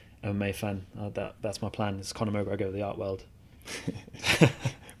MMA fan, that's my plan. It's Conor McGregor of the art world.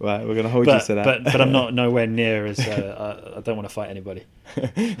 Right, we're going to hold you to that. But I'm not nowhere near as I don't want to fight anybody.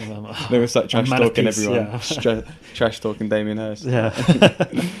 They were like trash talking everyone. Yeah. Trash talking Damien Hirst. Yeah.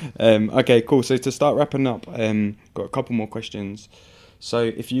 Okay, cool. So to start wrapping up, got a couple more questions. So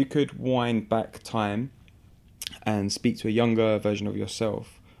if you could wind back time and speak to a younger version of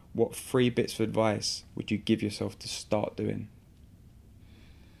yourself, what 3 bits of advice would you give yourself to start doing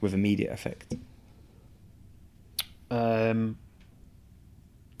with immediate effect?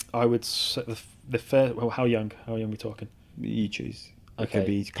 I would say the first. Well, how young? How young are we talking? You choose. It Okay. could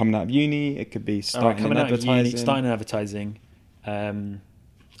be coming out of uni. It could be starting in coming out of advertising. uni, starting in advertising.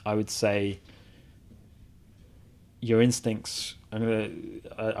 I would say your instincts.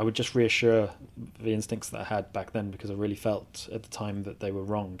 I would just reassure the instincts that I had back then, because I really felt at the time that they were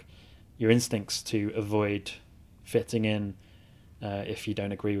wrong. Your instincts to avoid fitting in, if you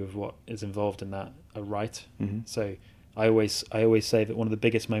don't agree with what is involved in that, are right. Mm-hmm. So I always say that one of the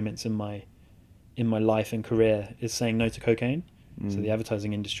biggest moments in my life and career is saying no to cocaine. So the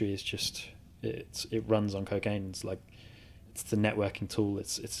advertising industry is just it runs on cocaine. It's like it's the networking tool.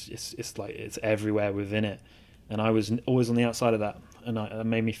 It's like it's everywhere within it. And I was always on the outside of that, and it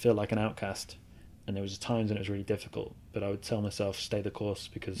made me feel like an outcast. And there was times when it was really difficult, but I would tell myself, stay the course,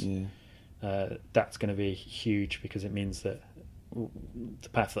 because that's going to be huge, because it means that the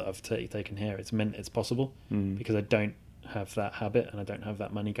path that I've taken here, it's possible, because I don't have that habit, and I don't have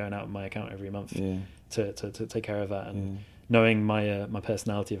that money going out of my account every month to take care of that. And knowing my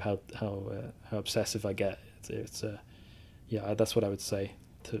personality of how obsessive I get, it's that's what I would say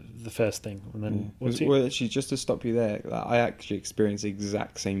to the first thing. And then well, actually, just to stop you there, I actually experienced the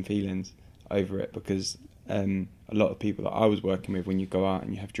exact same feelings over it, because a lot of people that I was working with, when you go out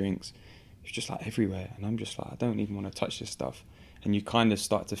and you have drinks, it's just like everywhere, and I'm just like, I don't even want to touch this stuff. And you kind of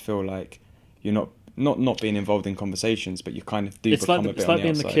start to feel like you're not being involved in conversations, but you kind of do become a bit on the outside. It's like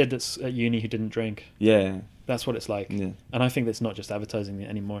being the kid that's at uni who didn't drink. Yeah. That's what it's like. Yeah. And I think it's not just advertising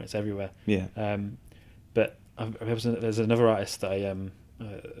anymore, it's everywhere. Yeah. But there's another artist that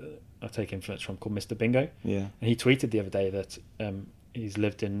I take influence from, called Mr. Bingo. Yeah. And he tweeted the other day that he's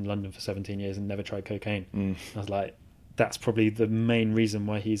lived in London for 17 years and never tried cocaine. I was like, that's probably the main reason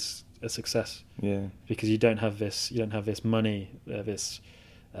why he's a success. Yeah. Because you don't have this money,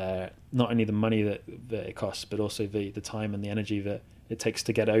 not only the money that it costs, but also the time and the energy that it takes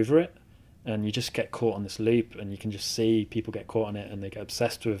to get over it. And you just get caught on this loop, and you can just see people get caught on it, and they get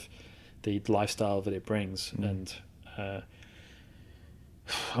obsessed with the lifestyle that it brings. And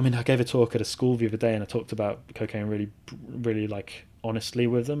I gave a talk at a school the other day, and I talked about cocaine really like honestly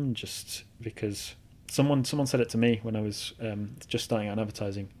with them, just because someone said it to me when I was just starting out in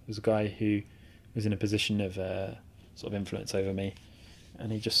advertising. There was a guy who was in a position of sort of influence over me,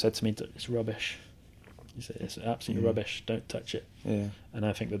 and he just said to me, "It's rubbish." He said, "It's absolutely rubbish. Don't touch it." Yeah. And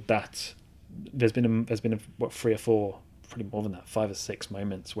I think that there's been 3 or 4, pretty more than that, 5 or 6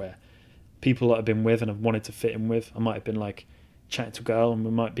 moments where people that I've been with and I've wanted to fit in with, I might have been like chatting to a girl, and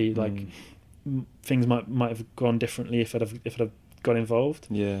we might be like things might have gone differently if I'd have got involved.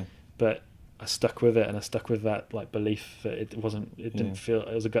 Yeah. But I stuck with it, and I stuck with that like belief that it didn't feel,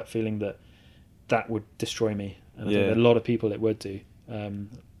 it was a gut feeling that would destroy me. And I think that a lot of people it would do.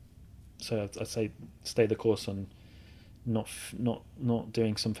 So I'd say stay the course on not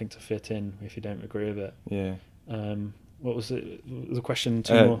doing something to fit in if you don't agree with it. Yeah. What was it? Was a question?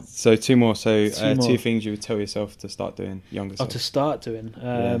 2 more. So 2 more. So 2 things you would tell yourself to start doing, younger self. To start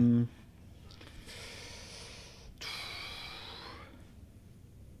doing.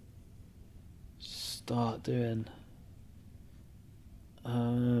 Start doing.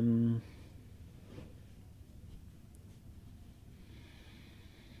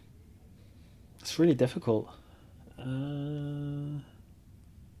 It's really difficult.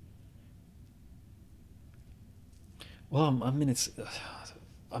 Well, I mean, it's.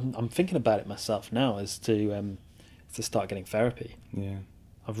 I'm thinking about it myself now as to start getting therapy. Yeah.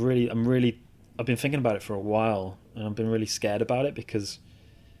 I've been thinking about it for a while, and I've been really scared about it because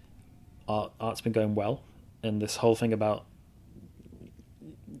art's been going well, and this whole thing about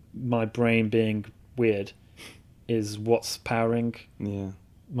my brain being weird is what's powering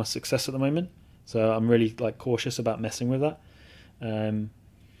my success at the moment. So I'm really like cautious about messing with that.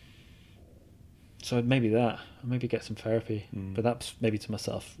 So maybe get some therapy, but that's maybe to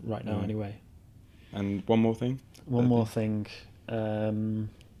myself right now anyway. And one more thing.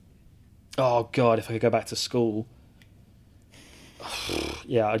 Oh God, if I could go back to school,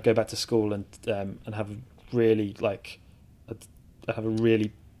 I'd go back to school and have a really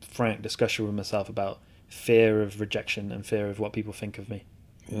frank discussion with myself about fear of rejection and fear of what people think of me.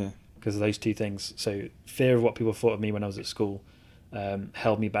 Yeah. Because of those two things. So fear of what people thought of me when I was at school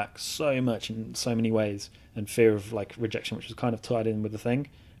held me back so much in so many ways, and fear of like rejection, which was kind of tied in with the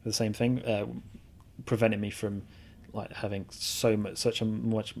same thing, prevented me from like having such a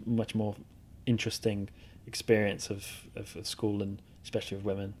much more interesting experience of school, and especially with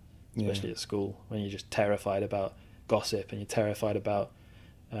women, especially at school, when you're just terrified about gossip and you're terrified about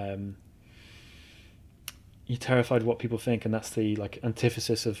you're terrified what people think, and that's the like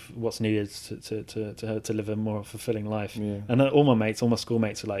antithesis of what's needed to live a more fulfilling life. And all my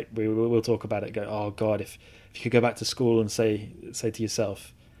schoolmates are like, we'll talk about it, go, oh God, if you could go back to school and say to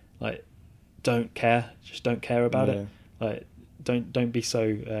yourself, like, don't care about it, like don't be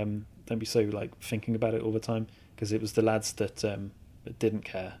so like thinking about it all the time, because it was the lads that didn't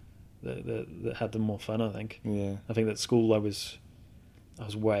care that had the more fun, I think. I think that at school I was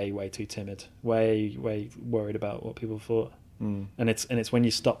way too timid, way worried about what people thought. And it's when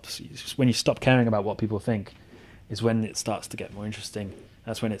you stop caring about what people think is when it starts to get more interesting.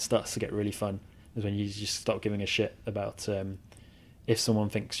 That's when it starts to get really fun, is when you just stop giving a shit about if someone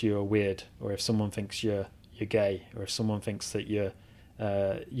thinks you're weird, or if someone thinks you're gay, or if someone thinks that you're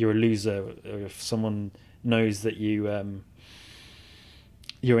a loser, or if someone knows that you're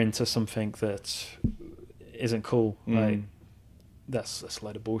into something that isn't cool. Like, that's a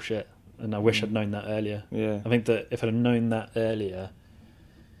load of bullshit, and I wish I'd known that earlier. I think that if I'd known that earlier,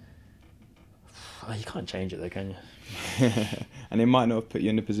 you can't change it though, can you? And it might not have put you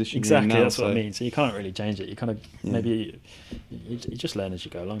in the position exactly you're in now, that's what I mean. So you can't really change it. You kind of maybe you just learn as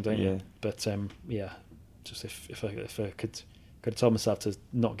you go along, don't you? But just if I could have told myself to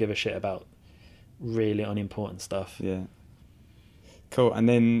not give a shit about really unimportant stuff. Cool. And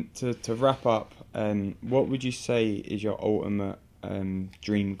then to wrap up, what would you say is your ultimate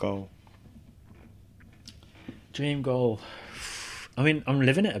dream goal? Dream goal. I mean, I'm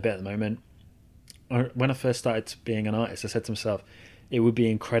living it a bit at the moment. When I first started being an artist, I said to myself, it would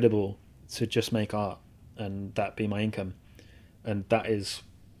be incredible to just make art and that be my income. And that's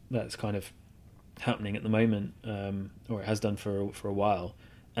kind of happening at the moment, or it has done for a while,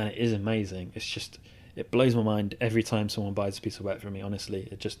 and it is amazing. It's just, it blows my mind every time someone buys a piece of work from me. Honestly,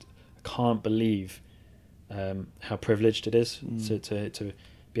 I can't believe how privileged it is to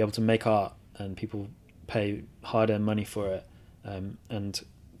be able to make art and people pay hard-earned money for it, and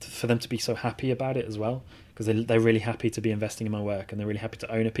for them to be so happy about it as well, because they're really happy to be investing in my work, and they're really happy to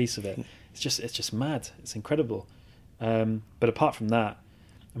own a piece of it. It's just mad. It's incredible. But apart from that,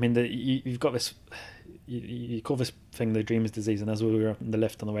 I mean, you've got this. You call this thing the dreamer's disease, and as we were up in the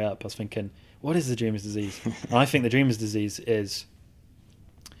lift on the way up, I was thinking, what is the dreamer's disease? And I think the dreamer's disease is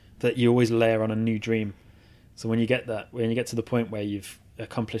that you always layer on a new dream. So when you get to the point where you've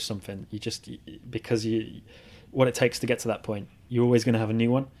accomplished something, because what it takes to get to that point, you're always going to have a new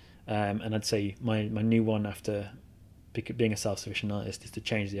one. And I'd say my new one after being a self-sufficient artist is to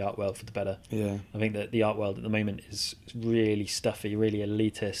change the art world for the better. I think that the art world at the moment is really stuffy, really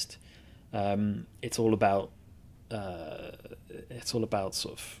elitist. It's all about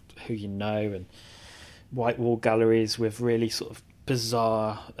sort of who you know, and white wall galleries with really sort of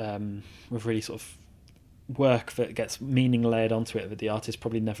bizarre, with really sort of work that gets meaning layered onto it that the artists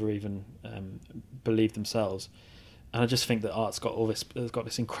probably never even believe themselves. And I just think that art's got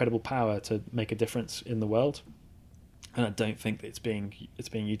this incredible power to make a difference in the world, and I don't think that it's being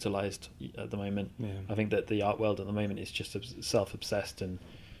utilised at the moment. I think that the art world at the moment is just self-obsessed and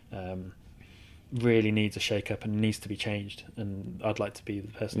really needs a shake-up and needs to be changed, and I'd like to be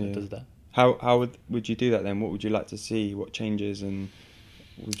the person that does that. How would you do that then? What would you like to see? What changes, and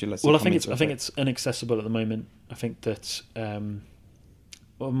would you like to see? Well, I think it's inaccessible at the moment. I think that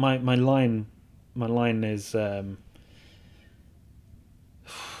my line is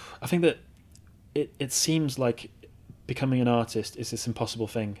I think that it seems like becoming an artist is this impossible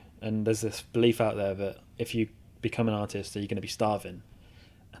thing, and there's this belief out there that if you become an artist, you're going to be starving,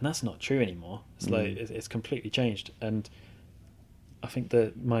 and that's not true anymore. It's like it's completely changed. And I think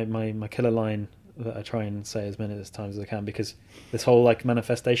that my killer line that I try and say as many times as I can, because this whole like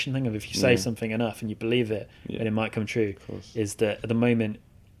manifestation thing of if you say something enough and you believe it, then it might come true, is that at the moment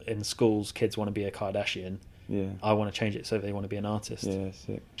in schools kids want to be a Kardashian. I want to change it so they want to be an artist.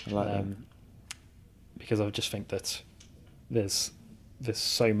 Sick. I like that. Because I just think that there's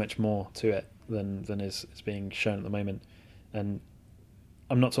so much more to it than is being shown at the moment. And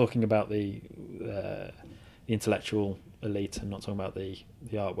I'm not talking about the intellectual elite. I'm not talking about the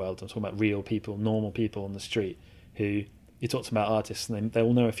art world. I'm talking about real people, normal people on the street who you talk to about artists, and they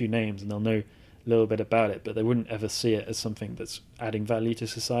all know a few names, and they'll know little bit about it, but they wouldn't ever see it as something that's adding value to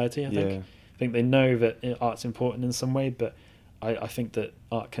society. I think they know that art's important in some way, but I think that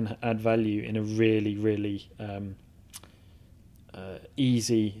art can add value in a really, really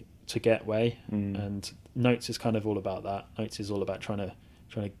easy to get way. And Notes is kind of all about that. Notes is all about trying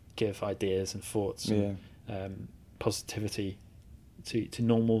to give ideas and thoughts and positivity to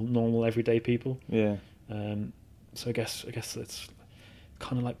normal everyday people. So I guess it's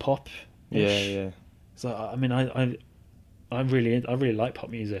kind of like pop. So I mean, I really like pop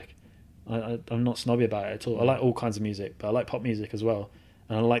music. I'm not snobby about it at all. I like all kinds of music, but I like pop music as well,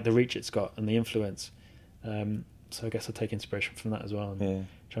 and I like the reach it's got and the influence. So I guess I take inspiration from that as well, and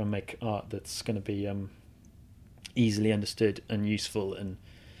try and make art that's going to be easily understood and useful. And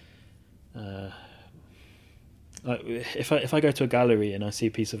like if I go to a gallery and I see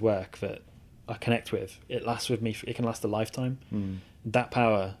a piece of work that I connect with, it lasts with me. It can last a lifetime. That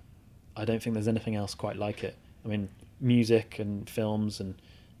power, I don't think there's anything else quite like it. I mean, music and films and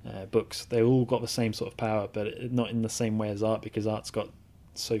books, they all got the same sort of power, but not in the same way as art, because art's got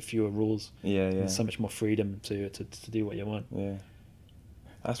so fewer rules. And so much more freedom to do what you want.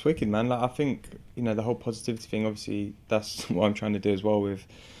 That's wicked, man. Like, I think, you know, the whole positivity thing, obviously that's what I'm trying to do as well with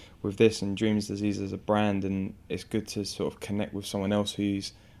this and Dreamless Disease as a brand, and it's good to sort of connect with someone else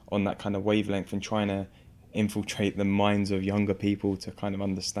who's on that kind of wavelength and trying to infiltrate the minds of younger people to kind of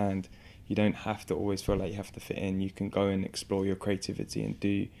understand you don't have to always feel like you have to fit in. You can go and explore your creativity and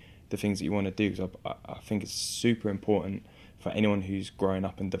do the things that you want to do. Because I think it's super important for anyone who's growing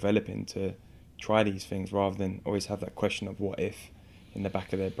up and developing to try these things rather than always have that question of what if in the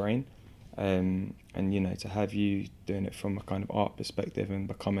back of their brain. And, you know, to have you doing it from a kind of art perspective and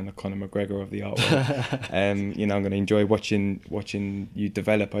becoming a Conor McGregor of the art world, you know, I'm going to enjoy watching you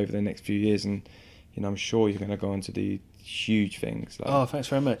develop over the next few years, and, you know, I'm sure you're going to go on to do huge things. Like, oh, thanks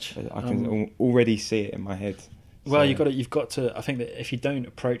very much. I can already see it in my head. Well, you've got to. I think that if you don't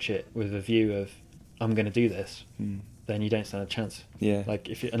approach it with a view of I'm going to do this, then you don't stand a chance. Like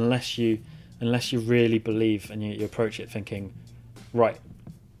unless you really believe and you approach it thinking, right,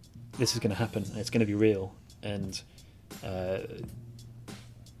 this is going to happen. It's going to be real, and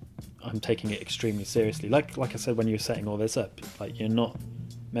I'm taking it extremely seriously. Like I said when you were setting all this up, like, you're not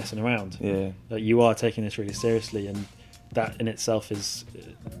messing around. Like, you are taking this really seriously, and that in itself is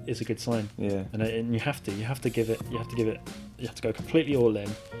a good sign. And you have to go completely all in,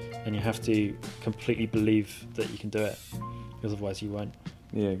 and you have to completely believe that you can do it, because otherwise you won't.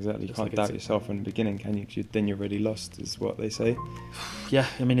 Exactly. You can't doubt yourself in the beginning, can you? Because then you're already lost, is what they say. Yeah,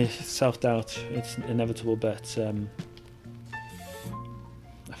 I mean, it's self-doubt, it's inevitable, but I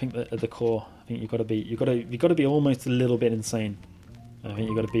think that at the core, I think you've got to be almost a little bit insane. I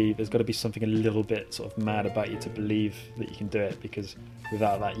think there's got to be something a little bit sort of mad about you to believe that you can do it, because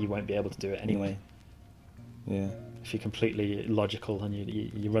without that you won't be able to do it anyway. If you're completely logical and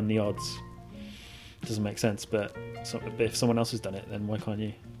you run the odds, it doesn't make sense. But if someone else has done it, then why can't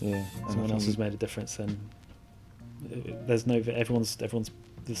you? Someone else has made a difference, then everyone's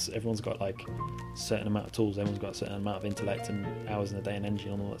got like a certain amount of tools, everyone's got a certain amount of intellect and hours in a day and energy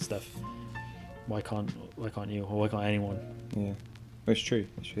and all that stuff. Why can't you, or why can't anyone? It's true.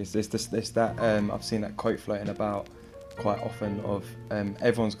 It's that I've seen that quote floating about quite often of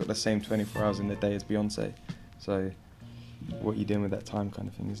everyone's got the same 24 hours in the day as Beyonce, so what are you doing with that time, kind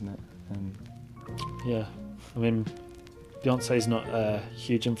of thing, isn't it? I mean, Beyonce's not a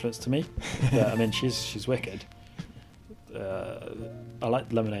huge influence to me, but I mean, she's wicked. I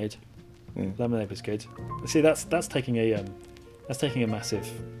like Lemonade. Lemonade was good. See, that's taking a massive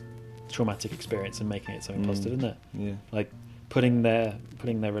traumatic experience and making it something positive, isn't it? Like putting their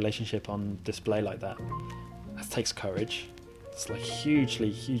relationship on display like that takes courage. It's like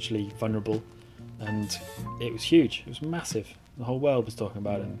hugely vulnerable, and it was huge. It was massive. The whole world was talking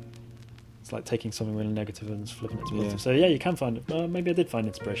about it. It's like taking something really negative and flipping it to positive. So you can find it. Well, maybe I did find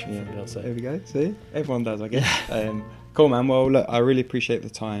inspiration from Beyonce. There we go. See, everyone does, I guess. Cool, man. Well, look, I really appreciate the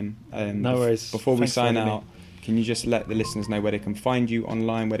time. No worries. Before we sign out, can you just let the listeners know where they can find you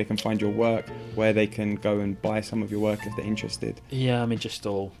online, where they can find your work, where they can go and buy some of your work if they're interested? Yeah, I mean, just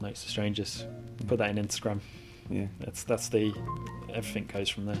all Notes to Strangers. Put that in Instagram. That's everything goes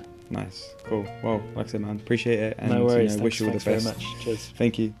from there. Nice, cool. Well, like I said, man, appreciate it, and no worries. Wish you all the best. Thanks very much. Cheers.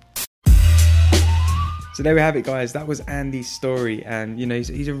 Thank you. So there we have it, guys. That was Andy's story, and you know,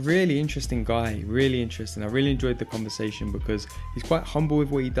 he's a really interesting guy, really interesting. I really enjoyed the conversation because he's quite humble with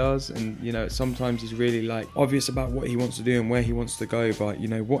what he does, and you know, sometimes he's really like obvious about what he wants to do and where he wants to go, but you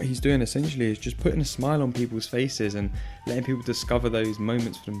know, what he's doing essentially is just putting a smile on people's faces and letting people discover those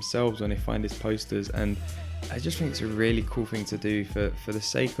moments for themselves when they find his posters. And I just think it's a really cool thing to do for the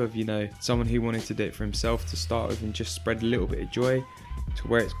sake of, you know, someone who wanted to do it for himself to start with and just spread a little bit of joy to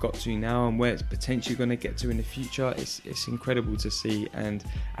where it's got to now and where it's potentially going to get to in the future. It's incredible to see. And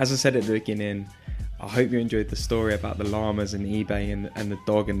as I said at the beginning, I hope you enjoyed the story about the llamas and eBay and the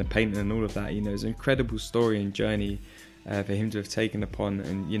dog and the painting and all of that. You know, it's an incredible story and journey for him to have taken upon,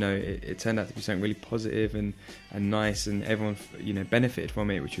 and you know, it turned out to be something really positive and nice, and everyone, you know, benefited from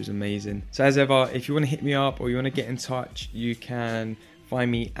it, which was amazing. So as ever, if you want to hit me up or you want to get in touch, you can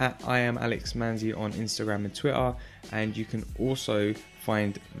find me at @IamAlexManzi on Instagram and Twitter, and you can also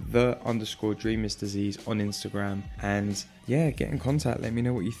find _DreamersDisease on Instagram. And yeah, get in contact, let me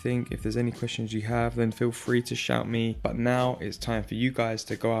know what you think. If there's any questions you have, then feel free to shout me. But now it's time for you guys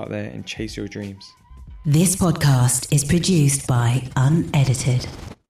to go out there and chase your dreams. This podcast is produced by Unedited.